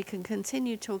 so we can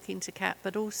continue talking to Kat,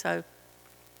 but also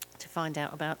to find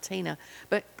out about Tina.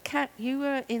 But Kat, you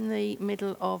were in the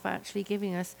middle of actually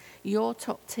giving us your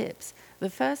top tips. The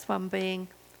first one being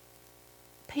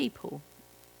people.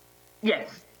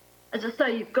 Yes. As I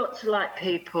say, you've got to like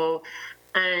people,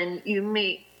 and you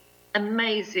meet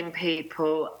amazing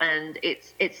people, and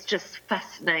it's just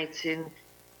fascinating,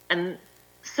 and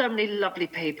so many lovely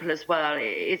people as well.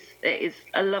 It is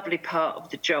a lovely part of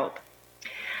the job.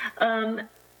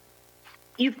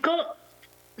 You've got,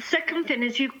 second thing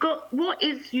is you've got, what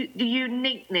is the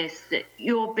uniqueness that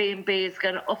your B&B is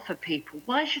going to offer people?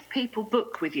 Why should people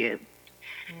book with you?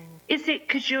 Is it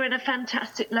because you're in a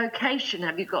fantastic location?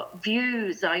 Have you got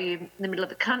views? Are you in the middle of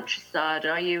the countryside?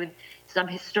 Are you in some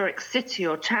historic city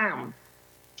or town?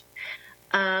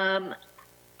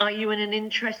 Are you in an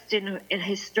interesting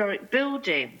historic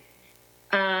building?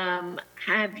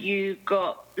 Have you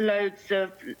got loads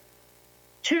of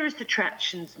tourist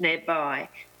attractions nearby?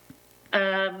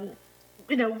 Really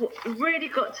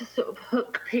got to sort of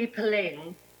hook people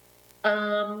in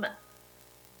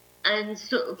and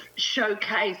sort of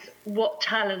showcase what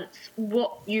talents,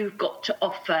 what you've got to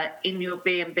offer in your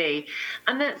B&B.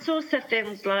 And that's also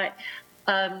things like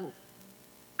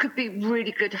could be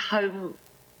really good home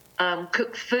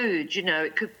cooked food.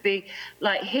 It could be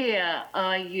like here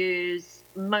I use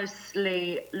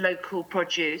mostly local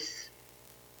produce.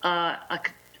 I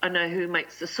know who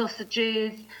makes the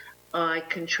sausages. I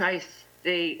can trace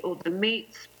all the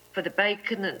meats for the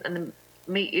bacon and the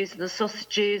meat used in the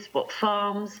sausages, what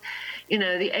farms.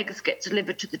 The eggs get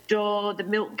delivered to the door, the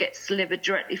milk gets delivered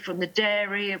directly from the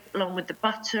dairy along with the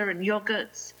butter and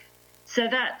yogurts. So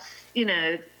that's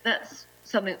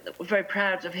something that we're very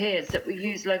proud of here, is that we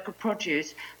use local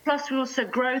produce. Plus we also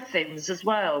grow things as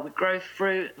well. We grow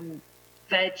fruit and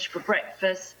veg for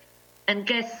breakfast. And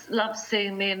guests love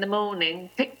seeing me in the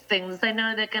morning pick things they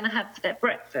know they're going to have for their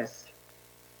breakfast.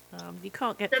 You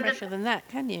can't get fresher than that,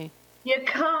 can you? You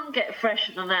can't get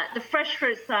fresher than that. The fresh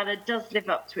fruit salad does live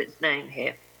up to its name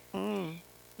here.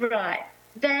 Right.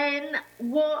 Then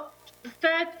the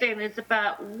third thing is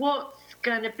about what's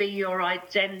going to be your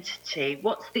identity.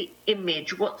 What's the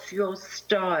image? What's your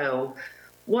style?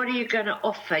 What are you going to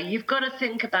offer? You've got to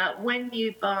think about when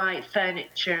you buy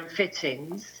furniture and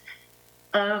fittings,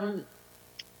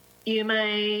 you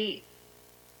may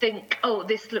think, oh,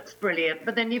 this looks brilliant,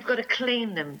 but then you've got to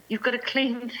clean them. You've got to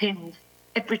clean things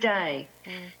every day.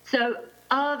 So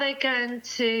are they going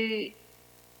to,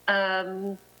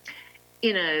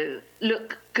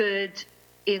 look good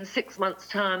in 6 months'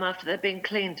 time after they've been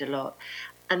cleaned a lot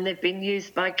and they've been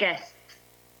used by guests?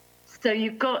 So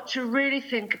you've got to really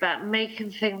think about making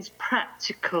things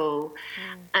practical.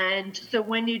 And so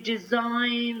when you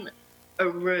design a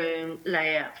room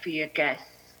layout for your guests,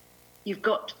 you've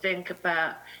got to think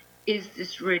about, is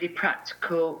this really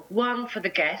practical? One, for the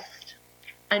guest,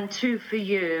 and two, for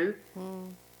you,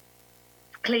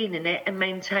 cleaning it and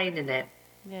maintaining it.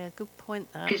 Yeah, good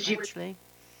point that, actually.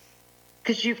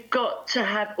 Because you've got to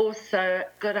have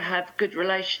good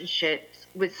relationships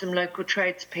with some local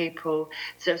tradespeople.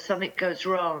 So if something goes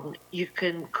wrong, you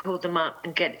can call them up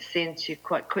and get it seen to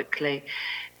quite quickly.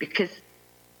 Because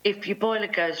if your boiler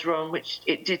goes wrong, which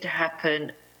it did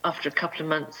happen after a couple of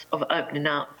months of opening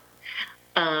up,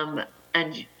 and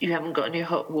you haven't got any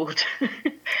hot water,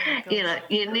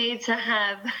 you need to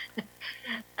have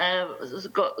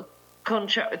got a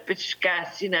contract with British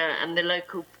Gas, and the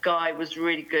local guy was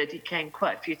really good. He came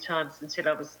quite a few times until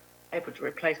I was able to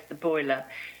replace the boiler.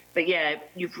 But yeah,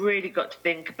 you've really got to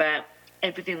think about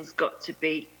everything's got to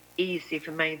be easy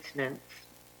for maintenance.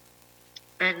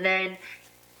 And then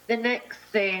the next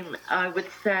thing I would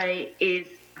say is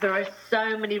there are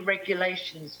so many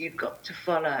regulations you've got to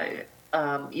follow.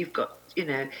 You've got,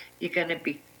 you're going to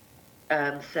be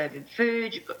serving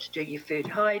food. You've got to do your food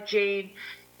hygiene.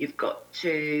 You've got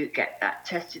to get that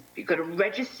tested. You've got to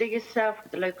register yourself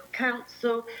with the local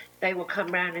council. They will come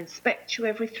round and inspect you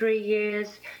every 3 years.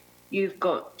 You've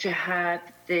got to have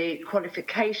the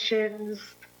qualifications,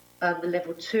 the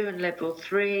level 2 and level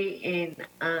 3 in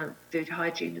food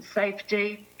hygiene and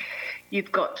safety.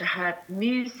 You've got to have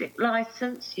music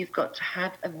licence. You've got to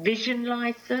have a vision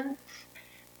licence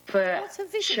for What's a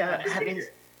vision licence?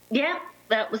 Yeah,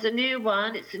 that was a new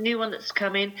one. It's a new one that's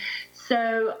coming.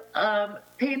 So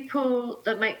people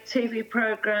that make TV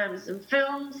programmes and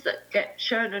films that get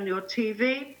shown on your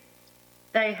TV,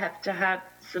 they have to have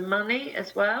some money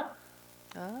as well.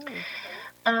 Oh.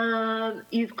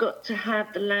 You've got to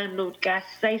have the landlord gas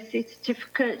safety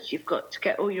certificates. You've got to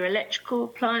get all your electrical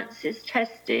appliances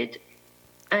tested.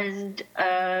 And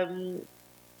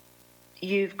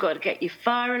you've got to get your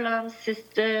fire alarm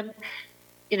system.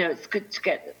 You know, it's good to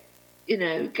get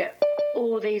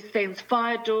all these things.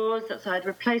 Fire doors. That's I'd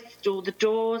replaced all the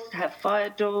doors to have fire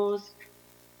doors.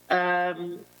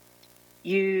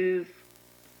 You've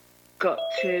got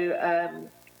to,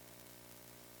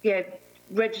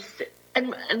 register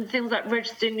and things like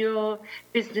registering your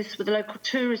business with the local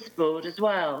tourist board as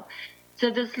well.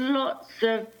 So there's lots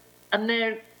of, and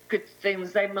they're good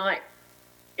things. They might,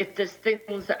 if there's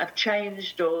things that have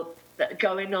changed or that are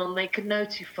going on, they can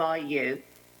notify you.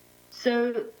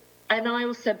 So, and I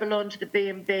also belong to the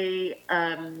B&B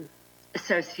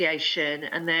Association,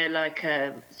 and they're like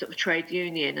a sort of trade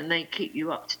union, and they keep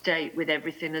you up to date with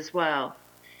everything as well.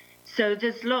 So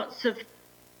there's lots of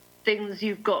things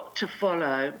you've got to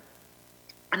follow,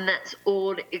 and that's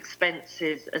all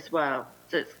expenses as well.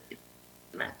 So it's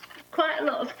quite a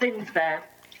lot of things there.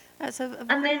 That's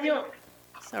and then you're...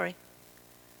 Sorry.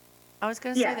 I was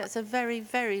going to say that's a very,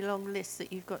 very long list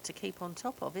that you've got to keep on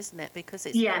top of, isn't it? Because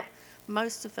it's not,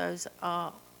 most of those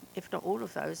are, if not all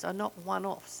of those, are not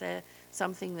one-offs. They're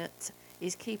something that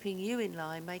is keeping you in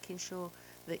line, making sure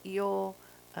that your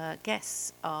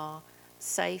guests are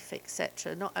safe,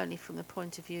 etc., not only from the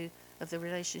point of view of the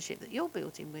relationship that you're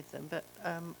building with them, but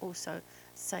also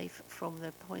safe from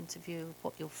the point of view of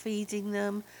what you're feeding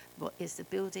them, what is the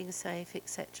building safe,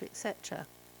 etc., etc.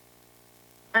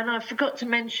 And I forgot to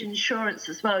mention insurance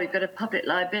as well. You've got a public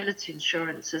liability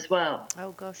insurance as well.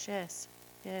 Oh gosh, yes,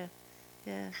 yeah.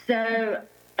 So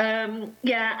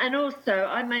and also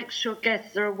I make sure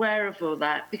guests are aware of all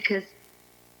that, because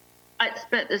I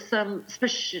expect there's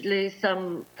especially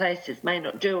some places may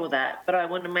not do all that, but I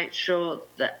want to make sure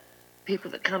that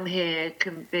people that come here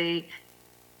can be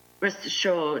rest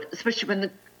assured, especially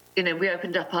when we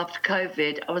opened up after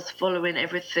COVID. I was following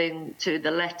everything to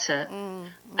the letter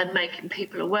and making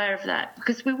people aware of that,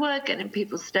 because we were getting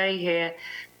people stay here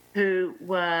who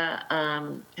were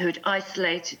who'd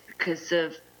isolated because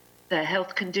of their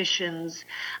health conditions,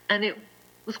 and it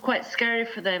was quite scary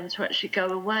for them to actually go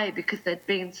away because they'd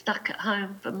been stuck at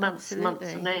home for months and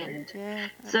months on end. Yeah,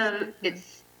 so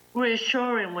it's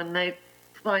reassuring when they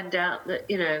find out that,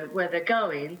 where they're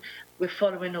going, we're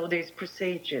following all these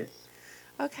procedures.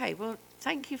 Okay, well,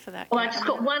 thank you for that. Well, I just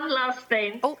got one last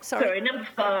thing. Oh, sorry. Number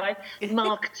 5,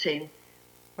 marketing.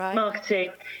 Right.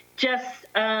 Marketing. Just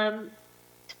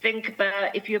think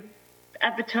about if you're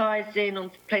advertising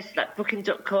on places like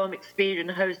Booking.com, Expedia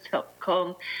and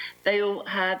Host.com, they all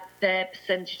have their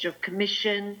percentage of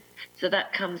commission. So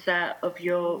that comes out of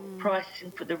your pricing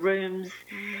for the rooms.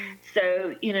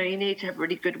 So, you need to have a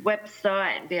really good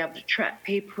website and be able to track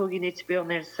people. You need to be on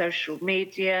their social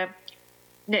media,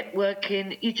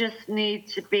 networking. You just need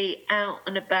to be out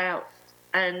and about.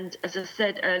 And as I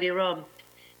said earlier on,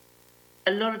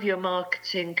 a lot of your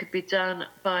marketing could be done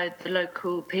by the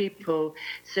local people.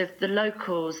 So if the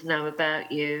locals know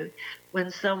about you,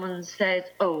 when someone says,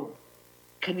 "Oh,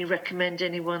 can you recommend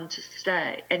anywhere to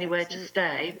stay?"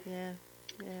 Yeah.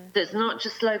 That's not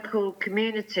just local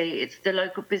community, it's the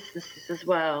local businesses as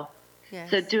well. Yes.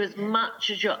 So do as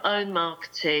much as your own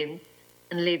marketing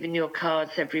and leaving your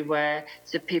cards everywhere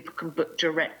so people can book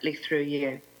directly through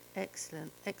you.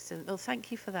 Excellent. Well,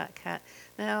 thank you for that, Kat.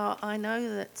 Now, I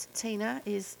know that Tina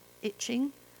is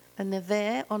itching and they're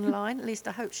there online, at least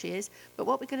I hope she is. But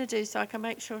what we're going to do, so I can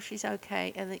make sure she's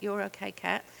okay and that you're okay,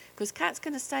 Kat, because Kat's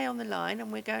going to stay on the line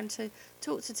and we're going to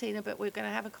talk to Tina, but we're going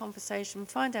to have a conversation,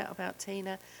 find out about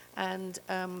Tina and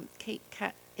keep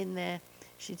Kat in there.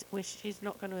 She's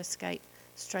not going to escape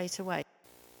straight away.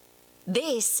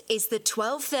 This is the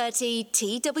 12:30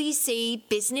 TWC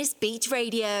Business Beat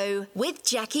Radio with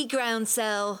Jackie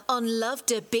Groundsell on Love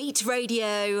to Beat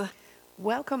Radio.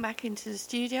 Welcome back into the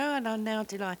studio, and I'm now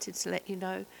delighted to let you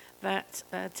know that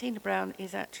Tina Brown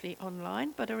is actually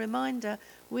online. But a reminder,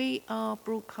 we are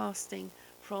broadcasting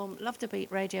from Love to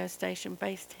Beat radio station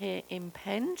based here in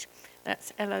Penge.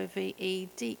 That's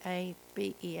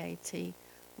LOVEDABEAT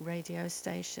radio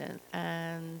station.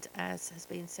 And as has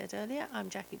been said earlier, I'm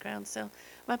Jackie Groundsell.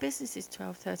 My business is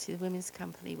 12:30 The Women's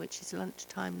Company, which is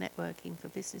lunchtime networking for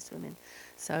business women.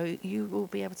 So you will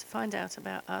be able to find out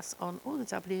about us on all the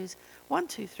W's,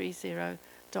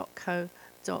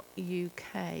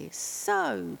 1230.co.uk.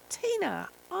 So, Tina,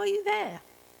 are you there?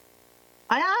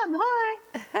 I am. Hi.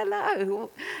 Hello.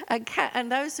 And Kat, and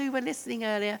those who were listening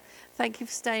earlier, thank you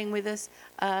for staying with us.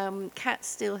 Kat's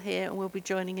still here and will be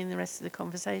joining in the rest of the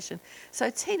conversation. So,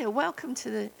 Tina, welcome to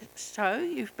the show.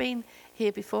 You've been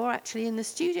here before, actually, in the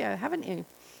studio, haven't you?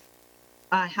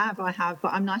 I have,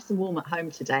 but I'm nice and warm at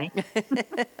home today.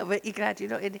 I bet you're glad you're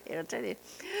not in here, I tell you.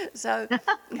 So,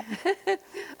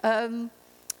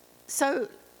 so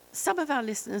some of our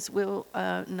listeners will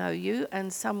know you,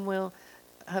 and some will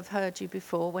have heard you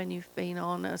before when you've been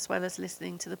on, as well as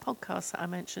listening to the podcast that I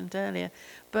mentioned earlier.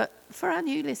 But for our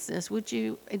new listeners, would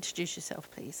you introduce yourself,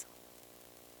 please?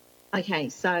 Okay,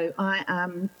 so I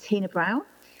am Tina Brown,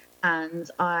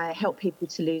 and I help people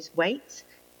to lose weight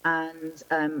and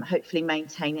hopefully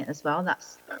maintain it as well.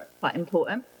 That's quite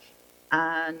important.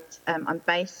 And I'm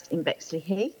based in Bexley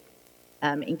Heath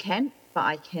in Kent, but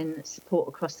I can support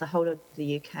across the whole of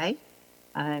the UK.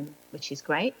 Which is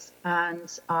great.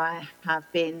 And I have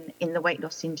been in the weight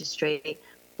loss industry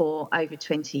for over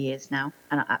 20 years now,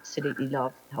 and I absolutely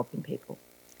love helping people.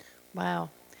 Wow.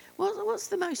 What's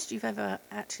the most you've ever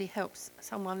actually helped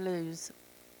someone lose?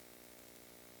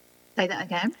 Say that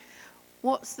again.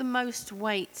 What's the most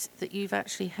weight that you've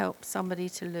actually helped somebody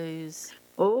to lose?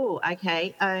 Oh,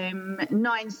 okay.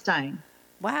 9 stone.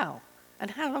 Wow. And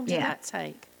how long did that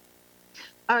take?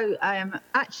 Oh,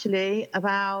 actually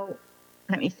about,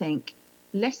 let me think,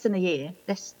 less than a year.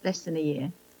 Less than a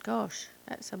year. Gosh,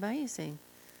 that's amazing.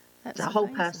 That's a whole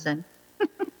person.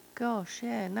 Gosh,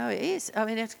 yeah, no, it is. I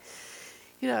mean,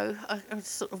 I'm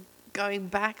sort of going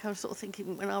back. I was sort of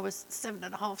thinking when I was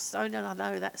 7.5 stone, and I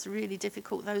know that's really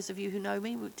difficult. Those of you who know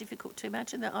me, were difficult to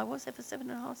imagine that I was ever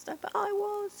 7.5 stone, but I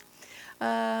was.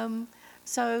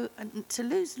 So to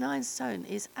lose 9 stone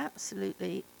is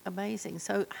absolutely amazing.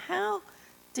 So how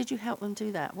did you help them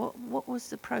do that? What was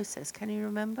the process? Can you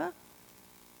remember?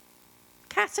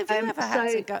 Kat,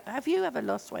 have you ever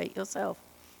lost weight yourself?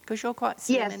 Because you're quite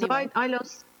slim anyway.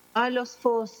 Yes, I lost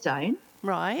 4 stone.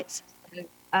 Right.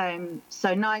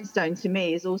 So 9 stone to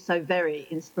me is also very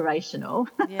inspirational.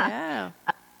 Yeah.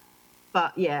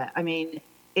 But yeah, I mean,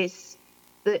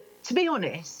 to be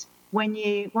honest,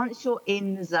 once you're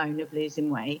in the zone of losing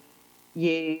weight,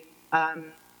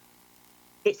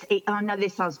 I know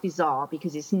this sounds bizarre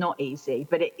because it's not easy,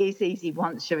 but it is easy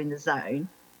once you're in the zone.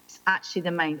 It's actually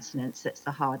the maintenance that's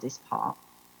the hardest part.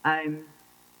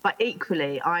 But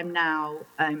equally, I'm now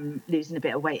losing a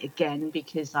bit of weight again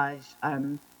because I've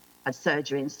had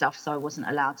surgery and stuff, so I wasn't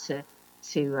allowed to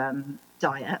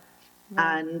diet.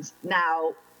 Right. And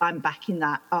now I'm back in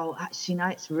that, actually, no,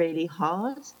 it's really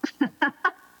hard.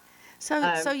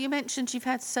 So you mentioned you've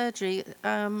had surgery.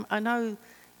 I know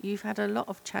you've had a lot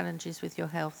of challenges with your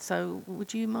health. So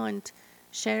would you mind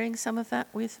sharing some of that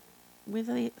with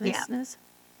the listeners?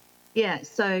 Yeah.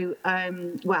 So,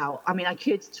 well, I mean, I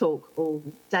could talk all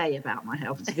day about my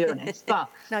health, to be honest. But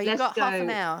no, you've got half an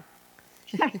hour.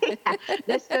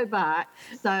 Let's go back.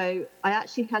 So I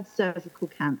actually had cervical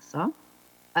cancer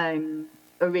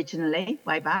originally,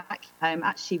 way back,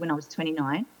 actually when I was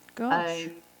 29. Gosh.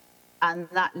 And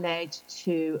that led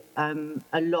to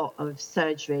a lot of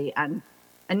surgery. And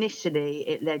initially,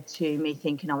 it led to me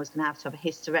thinking I was going to have a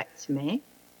hysterectomy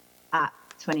at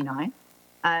 29.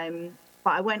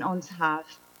 But I went on to have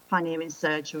pioneering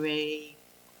surgery,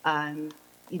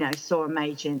 saw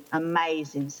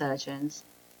amazing surgeons,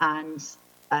 and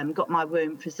got my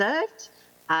womb preserved.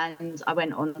 And I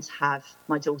went on to have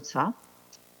my daughter.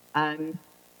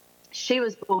 She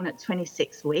was born at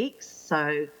 26 weeks.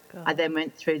 So God. I then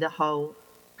went through the whole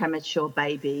premature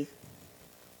baby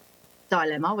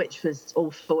dilemma, which was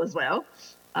awful as well.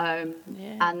 And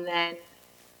then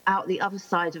out the other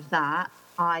side of that,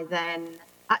 that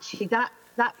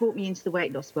brought me into the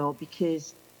weight loss world,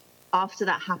 because after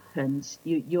that happened,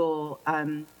 your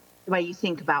the way you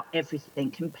think about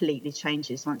everything completely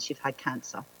changes once you've had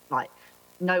cancer. Like,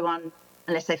 no one,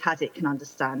 unless they've had it, can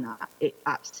understand that. It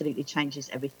absolutely changes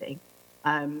everything.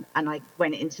 And I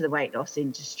went into the weight loss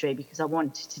industry because I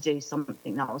wanted to do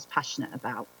something that I was passionate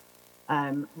about,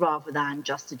 rather than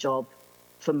just a job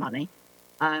for money.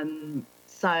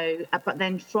 But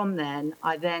then from then,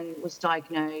 I then was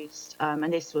diagnosed,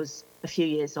 and this was a few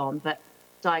years on, but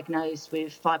diagnosed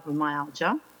with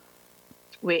fibromyalgia,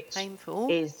 which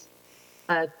is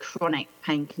a chronic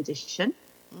pain condition.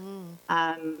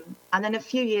 And then a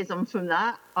few years on from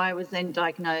that, I was then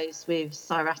diagnosed with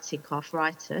psoriatic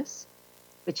arthritis,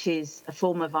 which is a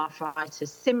form of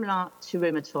arthritis similar to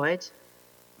rheumatoid,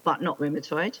 but not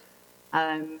rheumatoid.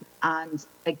 And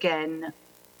again,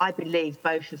 I believe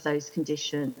both of those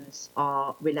conditions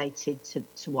are related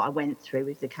to what I went through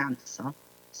with the cancer.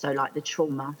 So like the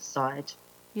trauma side.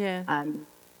 Yeah.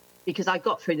 Because I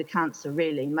got through the cancer,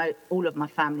 really, all of my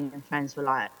family and friends were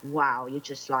like, wow, you're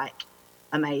just like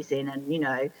amazing. And, you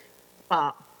know,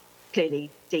 but clearly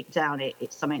deep down,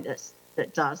 it's something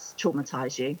that does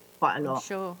traumatize you quite a lot.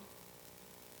 Sure.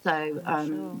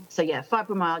 So, so yeah,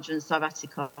 fibromyalgia and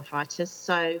psoriatic arthritis.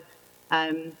 So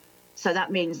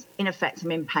that means, in effect,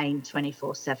 I'm in pain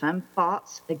 24/7.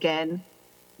 But again,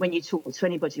 when you talk to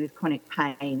anybody with chronic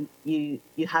pain, you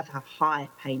have a high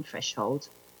pain threshold.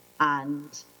 And,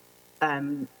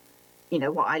 you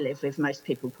know, what I live with, most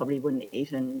people probably wouldn't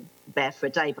even bear for a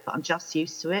day, but I'm just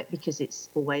used to it because it's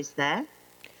always there.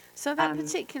 So that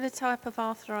particular type of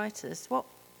arthritis,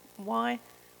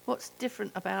 what's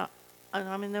different about, and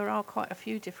I mean, there are quite a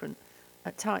few different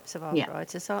types of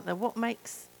arthritis, aren't there?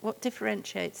 What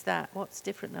differentiates that? What's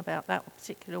different about that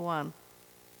particular one?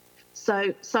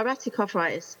 So psoriatic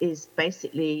arthritis is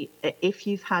basically, if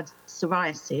you've had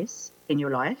psoriasis in your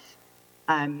life,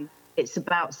 it's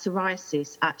about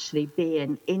psoriasis actually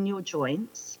being in your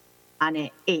joints and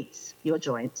it eats your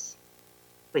joints,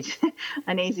 which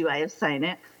an easy way of saying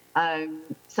it.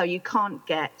 So you can't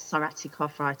get psoriatic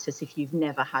arthritis if you've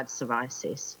never had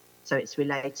psoriasis. So it's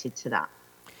related to that.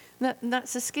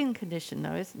 That's a skin condition,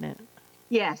 though, isn't it?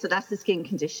 Yeah, so that's the skin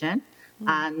condition.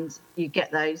 And you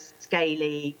get those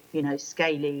scaly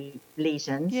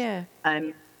lesions. Yeah.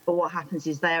 But what happens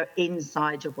is they're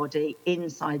inside your body,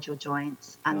 inside your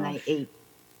joints, and they eat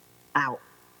out.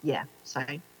 Yeah, so.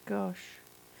 Gosh.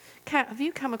 Kat, have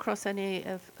you come across any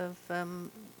of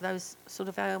those sort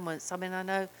of ailments? I mean, I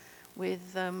know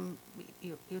with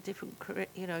your different career,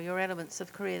 you know, your elements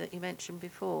of career that you mentioned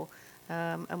before,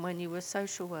 and when you were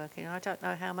social working, I don't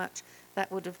know how much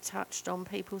that would have touched on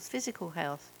people's physical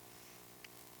health.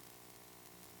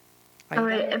 All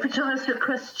right, every time I ask a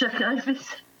question,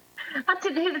 I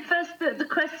didn't hear the first bit of the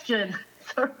question.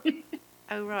 Sorry.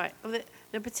 Oh, right. Well,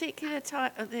 the particular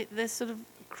type of the sort of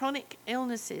chronic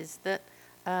illnesses that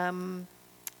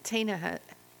Tina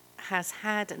has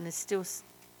had and is still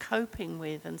coping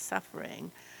with and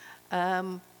suffering,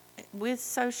 with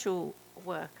social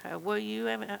worker, were you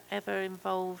ever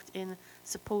involved in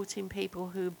supporting people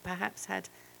who perhaps had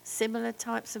similar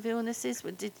types of illnesses?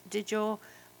 Did your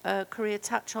career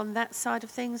touch on that side of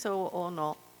things or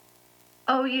not?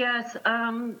 Oh, yes.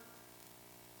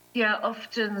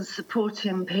 Often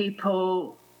supporting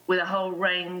people with a whole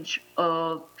range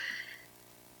of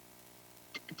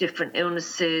different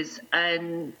illnesses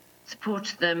and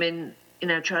supporting them in, you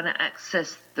know, trying to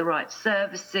access the right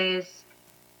services,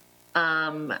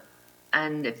 and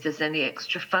if there's any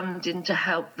extra funding to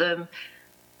help them.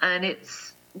 And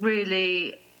it's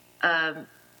really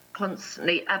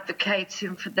constantly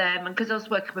advocating for them. And because I was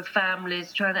working with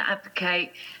families, trying to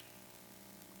advocate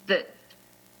that,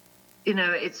 you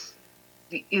know,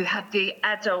 you had the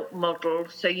adult model,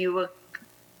 so you were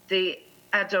the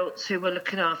adults who were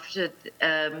looking after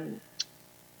the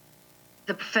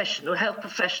health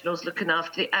professionals looking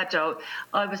after the adult.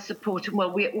 I was supporting,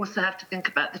 well, we also have to think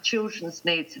about the children's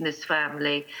needs in this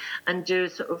family and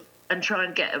try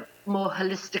and get a more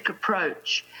holistic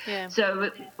approach. Yeah.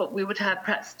 But we would have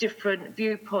perhaps different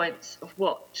viewpoints of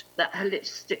what that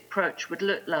holistic approach would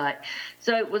look like.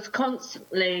 So it was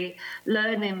constantly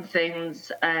learning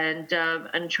things and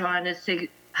trying to see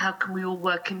how can we all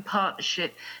work in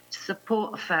partnership to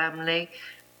support a family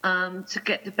to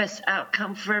get the best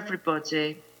outcome for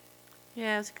everybody.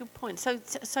 Yeah, that's a good point. So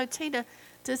Tina,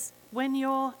 when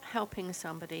you're helping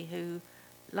somebody who,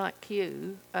 like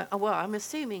you, well, I'm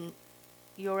assuming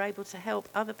you're able to help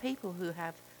other people who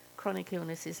have chronic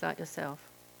illnesses like yourself.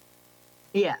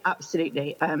 Yeah,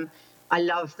 absolutely. I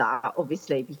love that,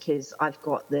 obviously, because I've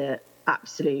got the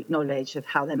absolute knowledge of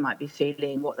how they might be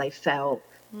feeling, what they felt,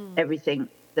 everything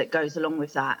that goes along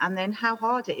with that, and then how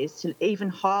hard it is even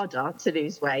harder to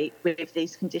lose weight with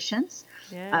these conditions.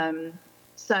 Yeah.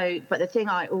 But the thing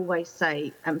I always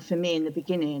say, and for me in the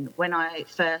beginning, when I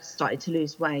first started to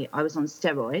lose weight, I was on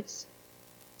steroids,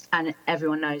 and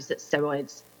everyone knows that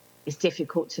steroids is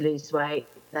difficult to lose weight.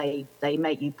 They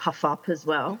make you puff up as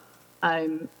well.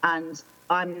 And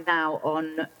I'm now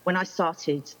on, when I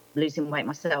started losing weight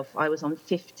myself, I was on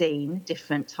 15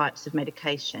 different types of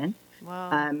medication.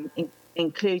 Wow.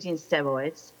 Including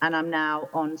steroids, and I'm now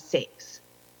on 6.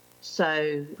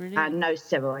 So, Brilliant. and no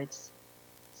steroids.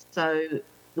 So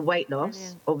the weight loss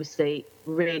Brilliant. obviously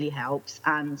really helps,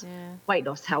 and Yeah. weight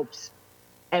loss helps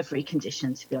every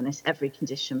condition, to be honest, every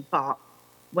condition. But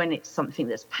when it's something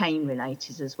that's pain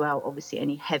related as well, obviously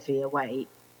any heavier weight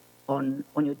on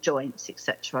your joints,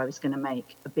 etc., is going to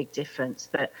make a big difference.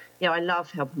 But I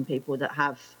love helping people that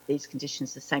have these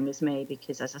conditions the same as me,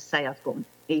 because, as I say, I've got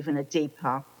even a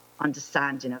deeper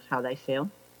understanding of how they feel.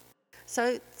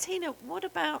 So, Tina, what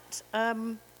about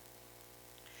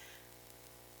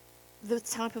the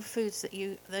type of foods that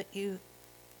you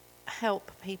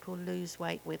help people lose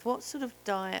weight with? What sort of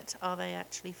diet are they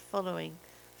actually following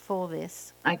for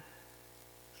this?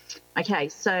 Okay,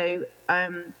 so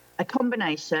a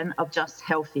combination of just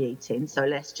healthy eating. So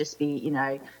let's just be,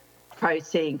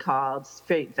 protein, carbs,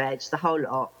 fruit, veg, the whole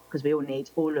lot, because we all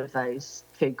need all of those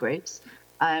food groups.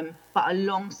 But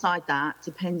alongside that,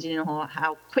 depending on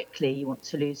how quickly you want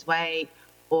to lose weight,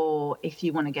 or if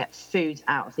you want to get food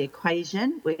out of the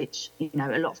equation, which,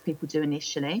 a lot of people do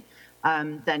initially,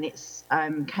 then it's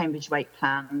Cambridge Weight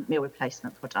Plan meal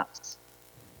replacement products.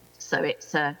 So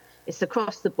it's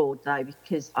across the board, though,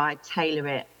 because I tailor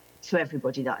it to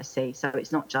everybody that I see. So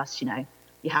it's not just, you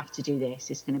have to do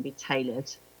this. It's going to be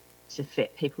tailored to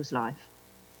fit people's life.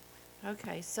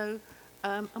 Okay, so,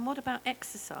 and what about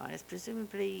exercise?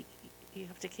 Presumably you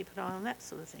have to keep an eye on that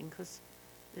sort of thing, because,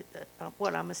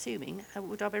 well, I'm assuming,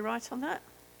 would I be right on that?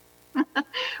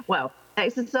 Well,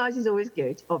 exercise is always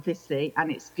good, obviously, and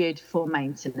it's good for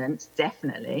maintenance,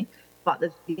 definitely. But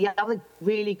the other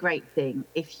really great thing,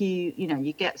 if you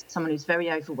get someone who's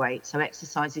very overweight, so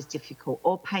exercise is difficult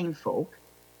or painful,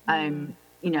 in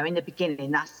the beginning,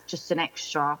 that's just an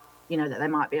extra, that they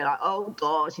might be like, oh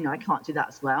God, I can't do that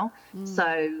as well.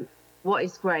 So what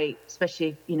is great,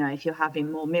 especially, if you're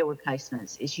having more meal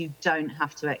replacements, is you don't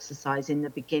have to exercise in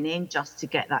the beginning just to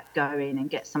get that going and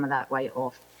get some of that weight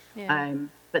off. Yeah.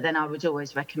 But then I would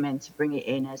always recommend to bring it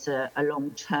in as a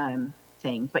long-term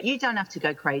thing. But you don't have to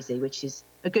go crazy, which is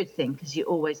a good thing, because you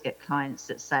always get clients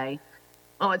that say,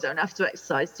 oh, I don't have to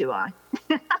exercise, do I?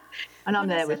 And I'm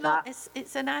there with that.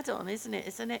 It's an add-on, isn't it?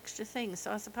 It's an extra thing.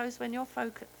 So I suppose when you're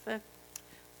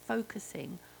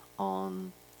focusing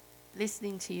on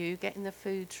listening to you, getting the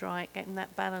foods right, getting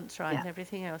that balance right, and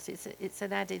everything else, it's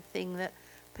an added thing that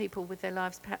people with their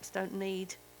lives perhaps don't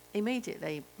need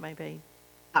immediately, maybe.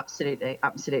 Absolutely.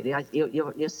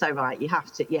 You're so right. You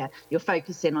have to, you're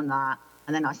focusing on that.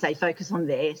 And then I say, focus on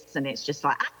this. And it's just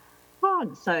like,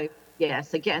 on. So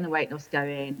getting the weight loss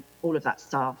going, all of that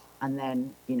stuff. And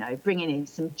then, bringing in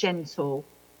some gentle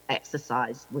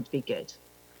exercise would be good.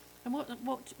 And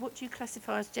what do you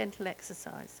classify as gentle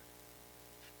exercise?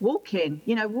 Walking.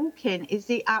 Walking is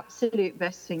the absolute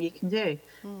best thing you can do,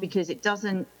 because it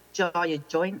doesn't jar your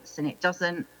joints and it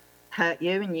doesn't hurt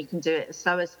you, and you can do it as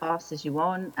slow, as fast as you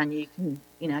want, and you can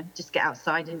just get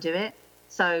outside and do it.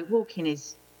 So walking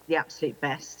is the absolute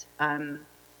best, and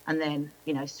then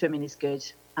swimming is good,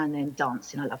 and then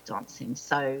dancing. I love dancing,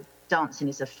 so dancing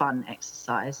is a fun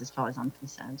exercise as far as I'm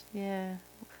concerned. Yeah.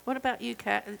 What about you,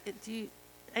 Kat? Do you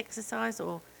exercise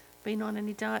or been on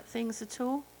any diet things at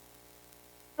all?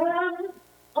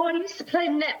 I used to play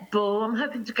netball. I'm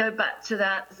hoping to go back to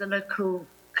that. There's a local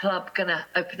club going to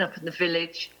open up in the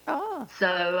village. Oh.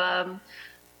 So,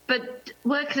 but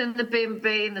working in the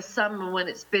B&B in the summer when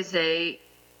it's busy,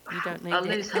 You don't need I'll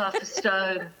it. lose half a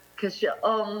stone, because you're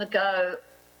on the go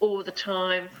all the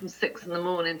time from 6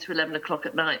 a.m. to 11 o'clock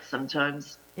at night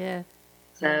sometimes. Yeah.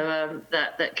 So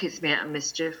that keeps me out of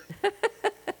mischief.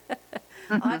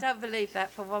 I don't believe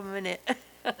that for 1 minute.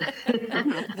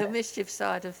 The mischief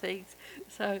side of things.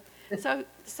 So,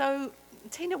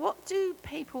 Tina, what do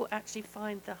people actually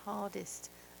find the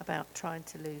hardest about trying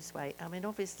to lose weight? I mean,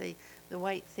 obviously, the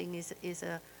weight thing is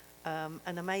an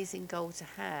amazing goal to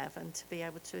have and to be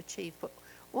able to achieve. But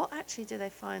what actually do they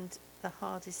find the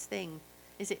hardest thing?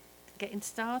 Is it getting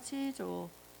started or?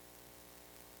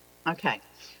 Okay,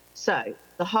 so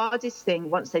the hardest thing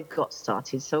once they've got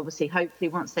started, so obviously, hopefully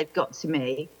once they've got to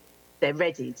me, they're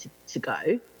ready to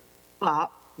go.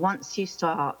 But once you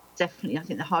start, definitely, I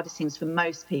think the hardest things for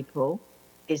most people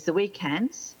is the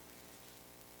weekends,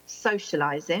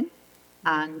 socialising,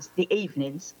 and the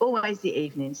evenings, always the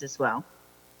evenings as well.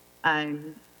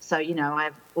 So, I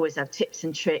always have tips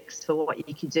and tricks for what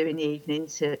you can do in the evening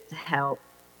to help.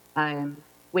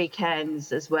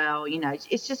 Weekends as well,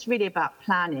 it's just really about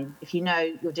planning. If you know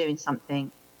you're doing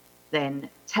something, then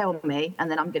tell me,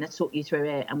 and then I'm going to talk you through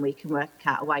it, and we can work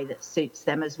out a way that suits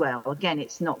them as well. Again,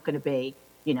 it's not going to be,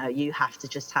 you have to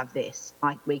just have this.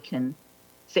 We can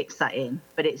fix that in.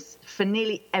 But it's for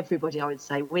nearly everybody, I would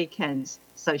say, weekends,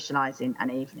 socialising and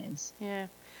evenings. Yeah.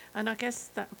 And I guess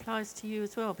that applies to you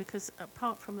as well, because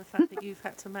apart from the fact that you've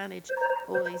had to manage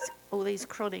all these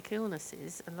chronic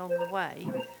illnesses along the way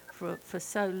for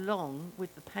so long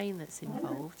with the pain that's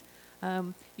involved,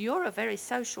 you're a very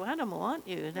social animal, aren't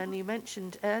you? And then you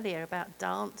mentioned earlier about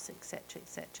dance, etc.,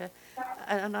 etc.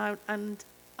 And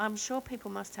I'm sure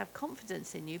people must have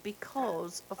confidence in you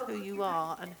because of who you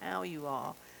are and how you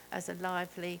are as a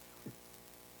lively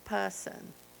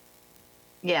person.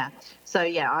 Yeah. So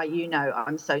yeah,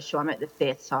 I'm social. I'm at the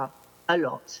theatre a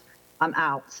lot. I'm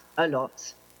out a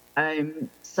lot.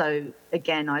 So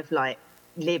again, I've like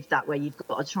lived that way. You've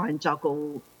got to try and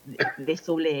juggle this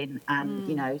all in,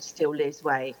 and still lose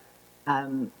weight,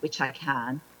 which I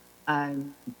can.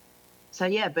 So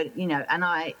yeah, but and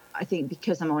I think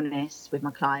because I'm honest with my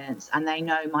clients and they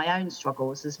know my own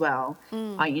struggles as well,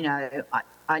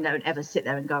 I don't ever sit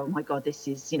there and go, oh my God, this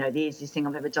is, the easiest thing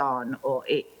I've ever done, or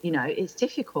it's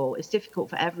difficult. It's difficult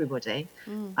for everybody.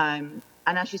 And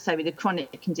as you say, with the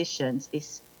chronic conditions,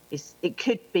 it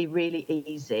could be really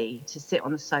easy to sit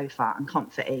on the sofa and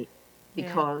comfort eat,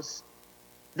 because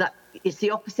that it's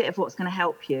the opposite of what's going to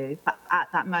help you at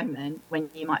that moment when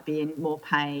you might be in more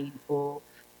pain, or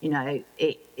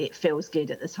it feels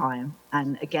good at the time.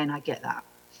 And again, I get that.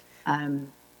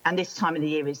 And this time of the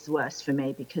year is the worst for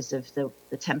me because of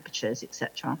the temperatures,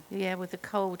 etc. Yeah, with the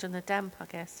cold and the damp, I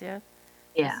guess. Yeah.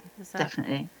 Yeah,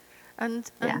 definitely. And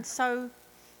so,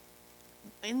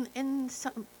 in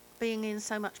being in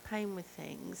so much pain with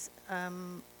things,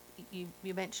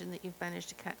 you mentioned that you've managed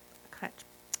to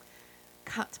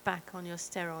cut back on your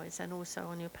steroids and also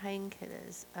on your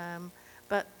painkillers.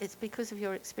 But it's because of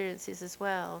your experiences as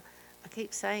well. I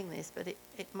keep saying this, but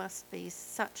it must be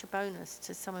such a bonus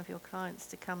to some of your clients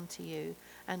to come to you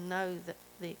and know that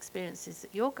the experiences that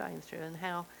you're going through and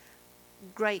how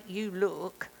great you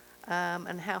look,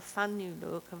 and how fun you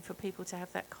look, and for people to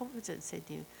have that confidence in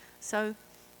you. So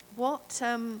what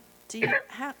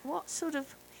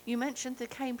you mentioned the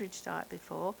Cambridge diet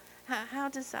before. How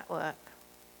does that work?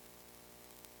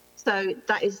 So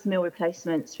that is meal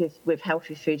replacements with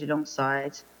healthy food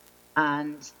alongside.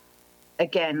 And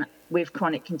again, with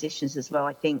chronic conditions as well,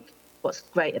 I think what's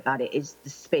great about it is the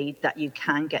speed that you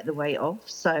can get the weight off.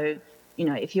 So,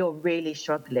 if you're really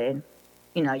struggling,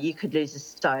 you could lose a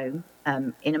stone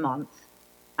in a month.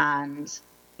 And,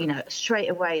 straight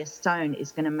away a stone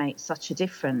is going to make such a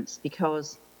difference,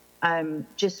 because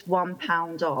just 1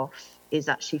 pound off is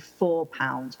actually 4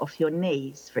 pounds off your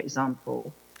knees, for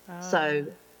example. So,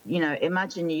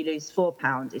 imagine you lose 4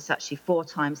 pounds, it's actually 4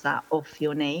 times that off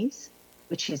your knees,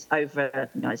 which is over,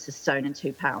 it's a stone and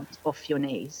 2 pounds off your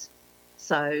knees.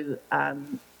 So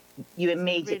you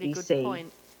immediately really good see.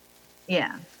 Point.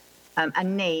 Yeah.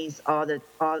 And knees are the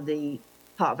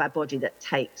part of our body that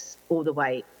takes all the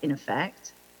weight in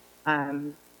effect.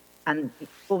 And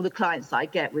all the clients that I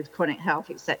get with chronic health,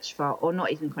 etc., or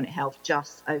not even chronic health,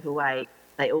 just overweight,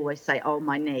 they always say, oh,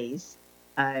 my knees.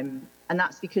 And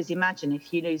that's because imagine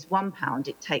if you lose 1 pound,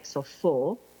 it takes off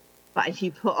 4. But if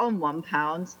you put on 1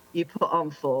 pound, you put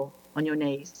on 4 on your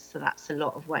knees. So that's a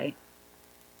lot of weight.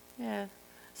 Yeah.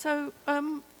 So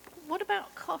what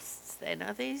about costs then?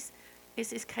 Is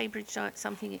this Cambridge diet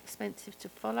something expensive to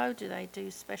follow? Do they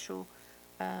do special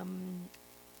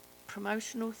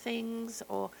promotional things?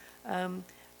 Or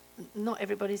not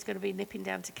everybody's going to be nipping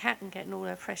down to Cat and getting all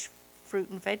their fresh fruit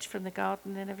and veg from the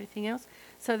garden and everything else.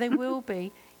 So they will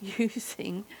be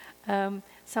using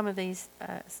some of these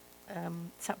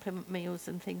supplement meals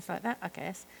and things like that, I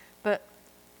guess. But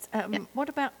what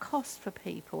about cost for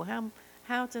people?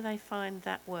 How do they find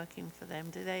that working for them?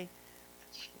 Do they?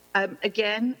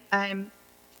 Again,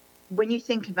 when you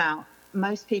think about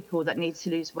most people that need to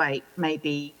lose weight,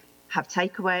 maybe have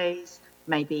takeaways,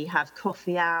 maybe have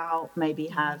coffee out, maybe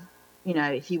have,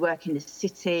 if you work in the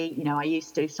city, I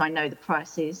used to, so I know the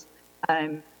prices,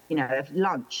 of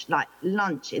lunch, like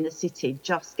lunch in the city,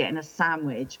 just getting a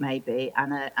sandwich maybe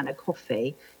and a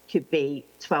coffee could be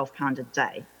 £12 a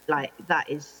day. Like that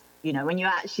is, when you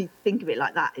actually think of it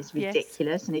like that, it's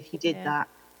ridiculous. Yes. And if you did that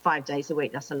 5 days a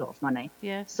week, that's a lot of money.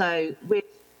 Yeah. So with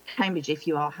Cambridge, if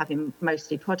you are having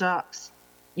mostly products,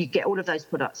 you get all of those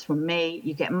products from me.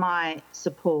 You get my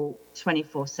support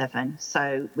 24/7,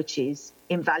 so which is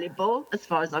invaluable as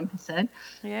far as I'm concerned.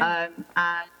 Yeah.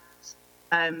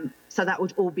 So that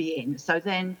would all be in. So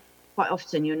then quite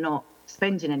often you're not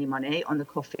spending any money on the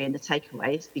coffee and the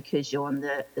takeaways because you're on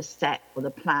the step or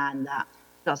the plan that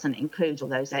doesn't include all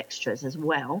those extras as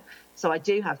well. So I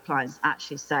do have clients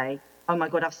actually say, oh my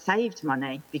God, I've saved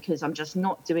money because I'm just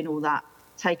not doing all that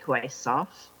takeaway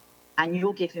stuff. And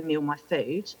you're giving me all my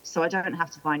food, so I don't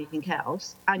have to buy anything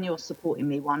else. And you're supporting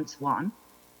me one-to-one.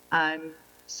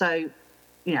 So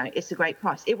it's a great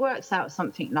price. It works out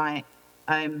something like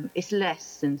it's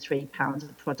less than £3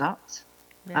 a product,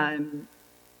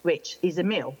 which is a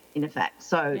meal in effect.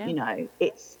 So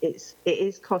it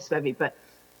is cost heavy, but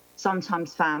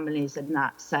sometimes families and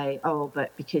that say, oh,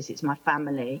 but because it's my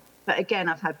family. But again,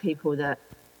 I've had people that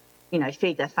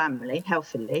feed their family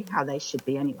healthily, how they should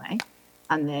be anyway,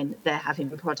 and then they're having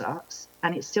products,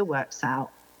 and it still works out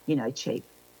cheap.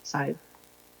 So.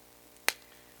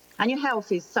 And your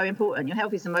health is so important. Your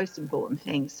health is the most important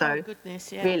thing. So, oh,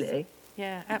 goodness, yes. Really.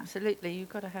 Yeah, absolutely. You've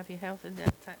got to have your health in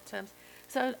that terms.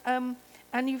 So,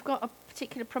 and you've got a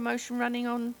particular promotion running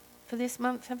on for this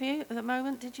month, have you, at the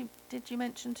moment? Did you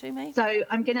mention to me? So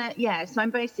I'm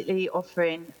basically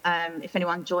offering, if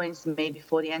anyone joins me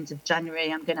before the end of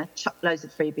January, I'm going to chuck loads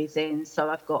of freebies in. So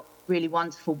I've got really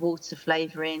wonderful water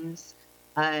flavourings,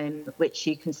 which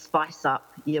you can spice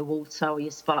up your water or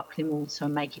your sparkling water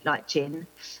and make it like gin.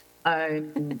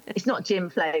 It's not gin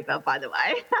flavour, by the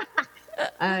way.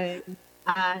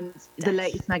 And the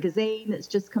latest magazine that's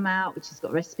just come out, which has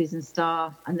got recipes and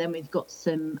stuff. And then we've got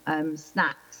some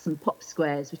snacks, some pop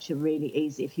squares, which are really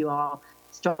easy if you are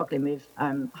struggling with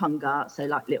hunger. So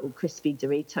like little crispy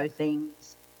Dorito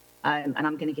things. And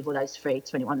I'm going to give all those free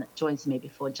to anyone that joins me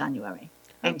before January,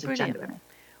 end of January.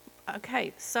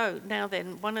 Okay, so now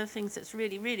then, one of the things that's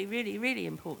really, really, really, really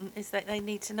important is that they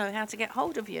need to know how to get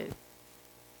hold of you.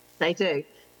 They do.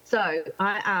 So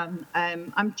I am,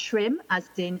 I'm Trim, as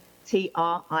in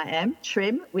TRIM,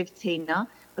 Trim with Tina,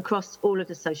 across all of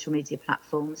the social media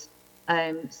platforms.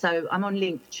 So I'm on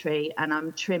Linktree, and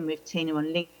I'm Trim with Tina on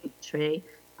Linktree,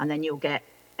 and then you'll get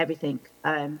everything,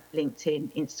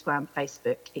 LinkedIn, Instagram,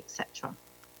 Facebook, etc.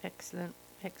 Excellent.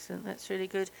 That's really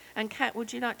good. And Kat,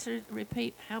 would you like to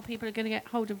repeat how people are going to get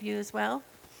hold of you as well?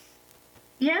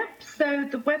 Yeah, so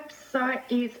the website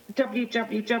is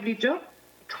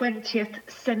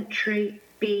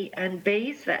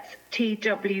www.20thcenturybnbs. That's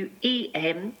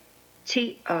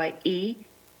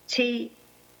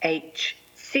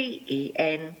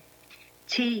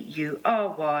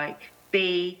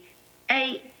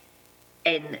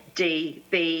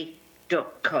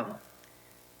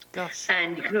Gosh.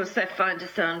 And you can also find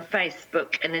us on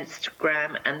Facebook and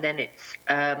Instagram, and then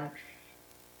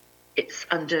it's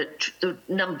under the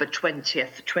number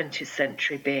 20th, 20th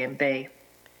Century B&B.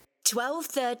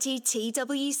 12:30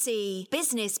 TWC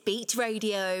Business Beat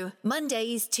Radio.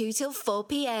 Mondays 2 till 4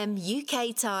 p.m.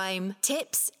 UK time.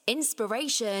 Tips,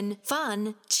 inspiration,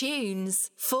 fun, tunes.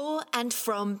 For and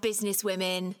from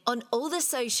businesswomen. On all the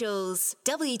socials.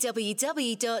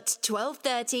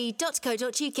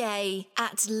 www.1230.co.uk.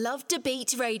 At Love to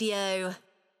Beat Radio.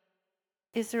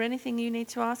 Is there anything you need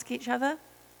to ask each other?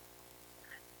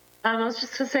 I was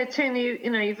just going to say, Tina,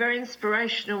 you're very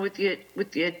inspirational with your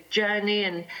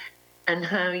journey and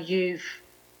how you've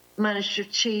managed to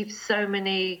achieve so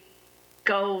many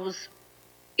goals,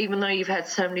 even though you've had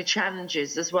so many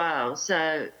challenges as well.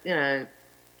 So,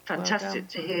 fantastic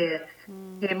to hear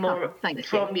more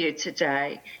from you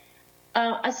today.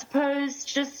 I suppose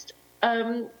just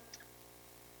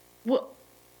what,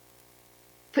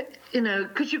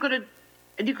 because you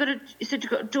said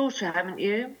you've got a daughter, haven't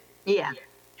you? Yeah.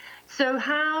 So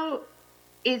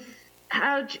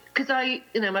because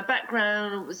my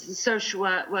background was in social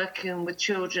work, working with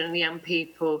children and young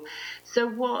people.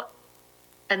 So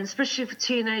and especially for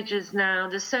teenagers now,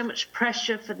 there's so much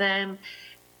pressure for them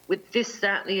with this,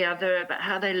 that, and the other about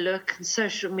how they look and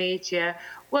social media.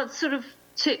 What sort of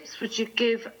tips would you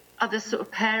give other sort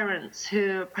of parents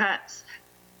who are perhaps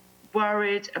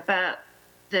worried about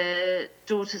their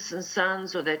daughters and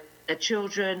sons or their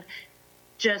children,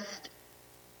 just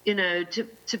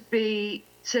to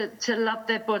love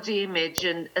their body image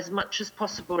and as much as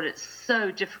possible? It's so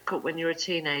difficult when you're a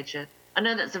teenager. I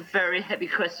know that's a very heavy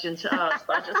question to ask,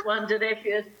 but I just wondered if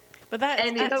you had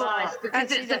any advice,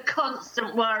 because it's a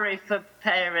constant worry for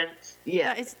parents.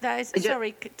 Yeah, that is.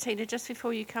 Sorry, Tina, just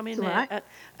before you come in there,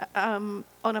 on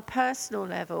a personal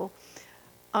level,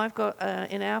 I've got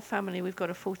in our family we've got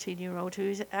a 14-year-old who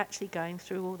is actually going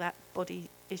through all that body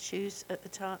issues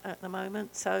at the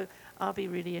moment. So I'll be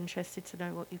really interested to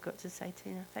know what you've got to say,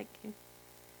 Tina. Thank you.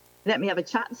 Let me have a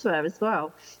chat to her as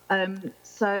well.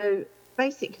 So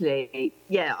basically,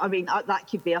 that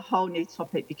could be a whole new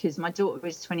topic, because my daughter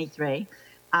is 23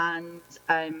 and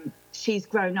she's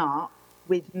grown up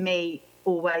with me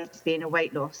always being a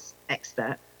weight loss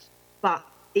expert, but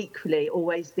equally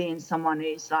always being someone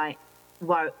who's like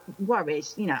worried,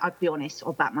 I'd be honest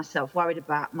about myself, worried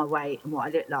about my weight and what I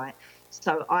look like.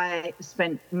 So I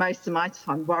spent most of my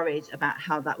time worried about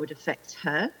how that would affect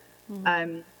her.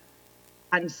 And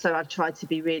so I've tried to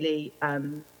be really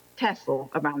careful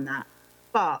around that.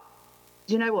 But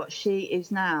do you know what? She is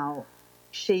now,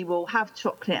 she will have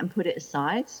chocolate and put it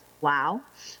aside. Wow.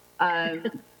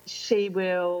 She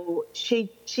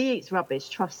eats rubbish,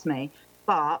 trust me,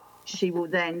 but she will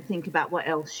then think about what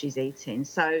else she's eating.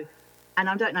 So, and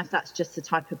I don't know if that's just the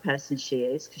type of person she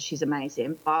is, because she's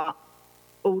amazing, but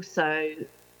also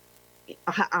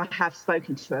I have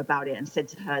spoken to her about it and said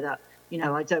to her that, you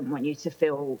know, I don't want you to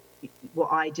feel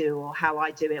what I do or how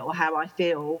I do it or how I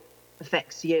feel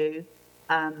affects you.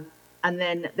 And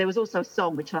then there was also a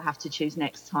song which I'll have to choose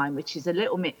next time, which is a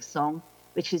Little Mix song,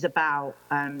 which is about,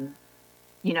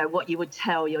 you know, what you would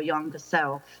tell your younger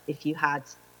self if you had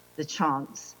the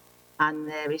chance. And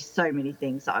there is so many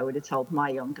things that I would have told my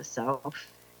younger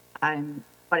self.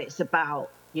 But it's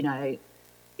about, you know,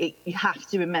 you have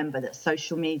to remember that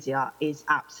social media is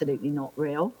absolutely not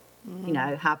real. Mm-hmm. You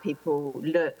know, how people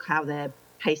look, how they're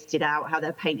pasted out, how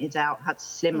they're painted out, how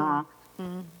slimmer,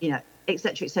 you know, et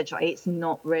cetera, et cetera. It's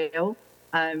not real.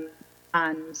 And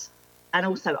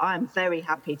also I'm very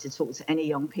happy to talk to any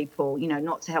young people, you know,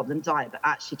 not to help them diet, but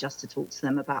actually just to talk to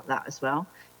them about that as well.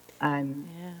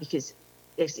 Because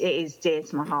it is dear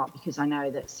to my heart, because I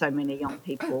know that so many young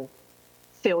people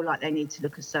feel like they need to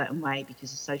look a certain way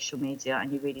because of social media,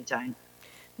 and you really don't.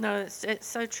 No, it's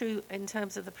so true in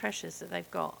terms of the pressures that they've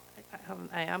got,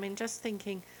 haven't they? I mean, just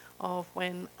thinking of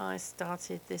when I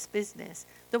started this business,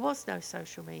 there was no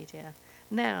social media.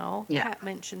 Now, Kat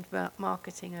mentioned about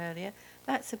marketing earlier.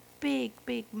 That's a big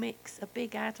mix, a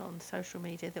big add-on, social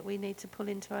media, that we need to pull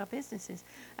into our businesses.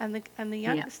 And the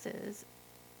youngsters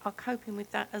are coping with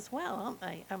that as well, aren't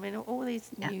they? I mean, all these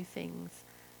new things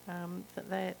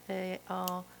that they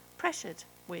are pressured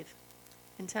with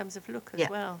in terms of look as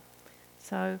well.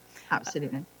 So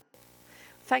absolutely.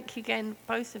 Thank you again,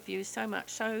 both of you, so much.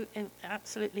 So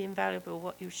absolutely invaluable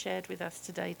what you shared with us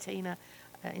today, Tina,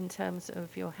 in terms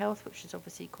of your health, which is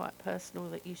obviously quite personal,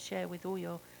 that you share with all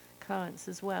your clients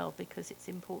as well, because it's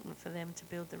important for them to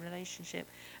build the relationship.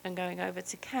 And going over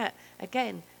to Kat,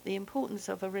 again, the importance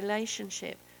of a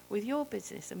relationship with your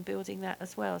business and building that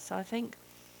as well. So I think,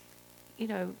 you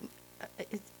know,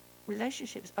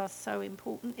 relationships are so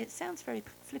important. It sounds very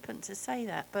flippant to say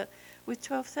that, but with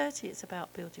 1230 it's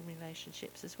about building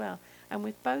relationships as well. And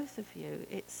with both of you,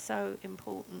 it's so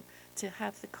important to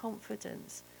have the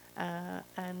confidence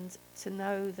and to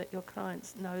know that your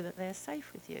clients know that they're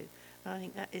safe with you. And I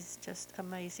think that is just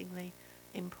amazingly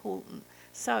important.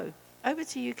 So over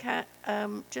to you, Kat.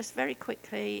 Just very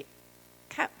quickly,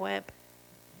 Kat Webb,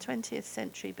 20th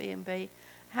Century B&B.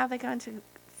 How are they going to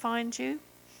find you?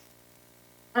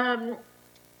 They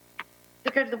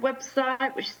go to the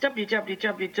website, which is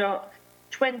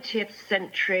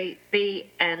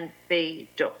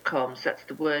www.20thcenturybnb.com. So that's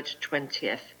the word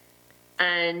 20th.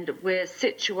 And we're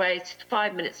situated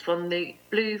 5 minutes from the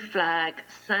blue flag,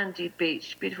 sandy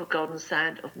beach, beautiful golden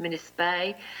sand of Minnis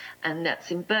Bay. And that's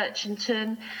in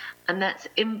Birchington. And that's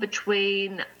in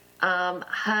between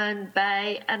Herne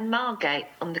Bay and Margate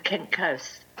on the Kent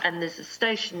coast. And there's a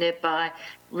station nearby,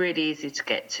 really easy to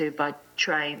get to by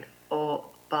train or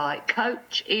by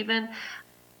coach even,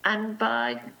 and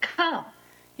by car.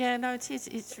 Yeah, no, it is.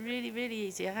 It's really, really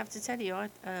easy. I have to tell you, I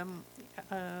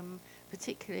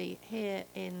particularly here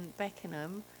in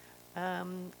Beckenham,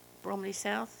 Bromley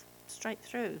South, straight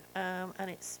through, and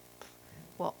it's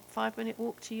 5-minute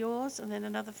walk to yours, and then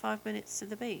another 5 minutes to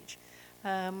the beach.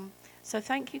 So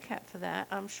thank you, Kat, for that.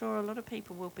 I'm sure a lot of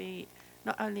people will be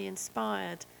not only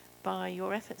inspired by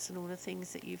your efforts and all the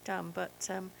things that you've done, but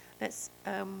let's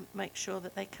make sure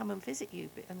that they come and visit you.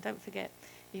 And don't forget,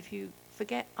 if you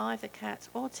forget either Kat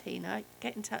or Tina,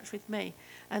 get in touch with me.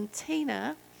 And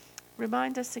Tina,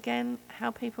 remind us again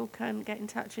how people can get in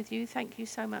touch with you. Thank you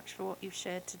so much for what you've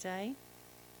shared today.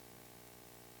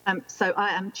 So I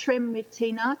am Trim with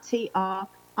Tina,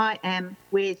 TRIM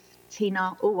with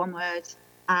Tina, all one word,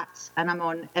 and I'm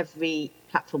on every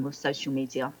platform of social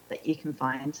media that you can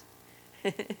find.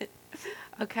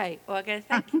 Okay, well, again,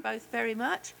 thank you both very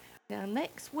much. Now,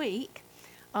 next week,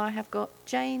 I have got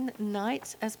Jane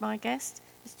Knight as my guest.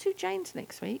 There's 2 Janes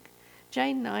next week,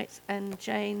 Jane Knight and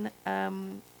Jane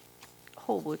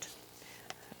Horwood,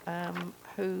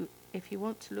 who, if you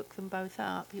want to look them both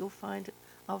up, you'll find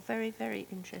are very, very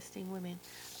interesting women,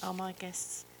 are my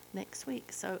guests next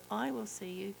week. So I will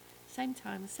see you same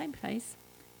time, same place.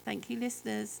 Thank you,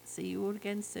 listeners. See you all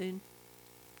again soon.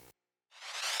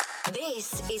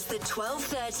 This is the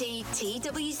 1230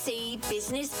 TWC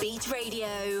Business Beat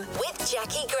Radio with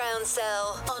Jackie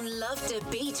Groundsell on Love to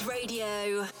Beat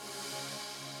Radio.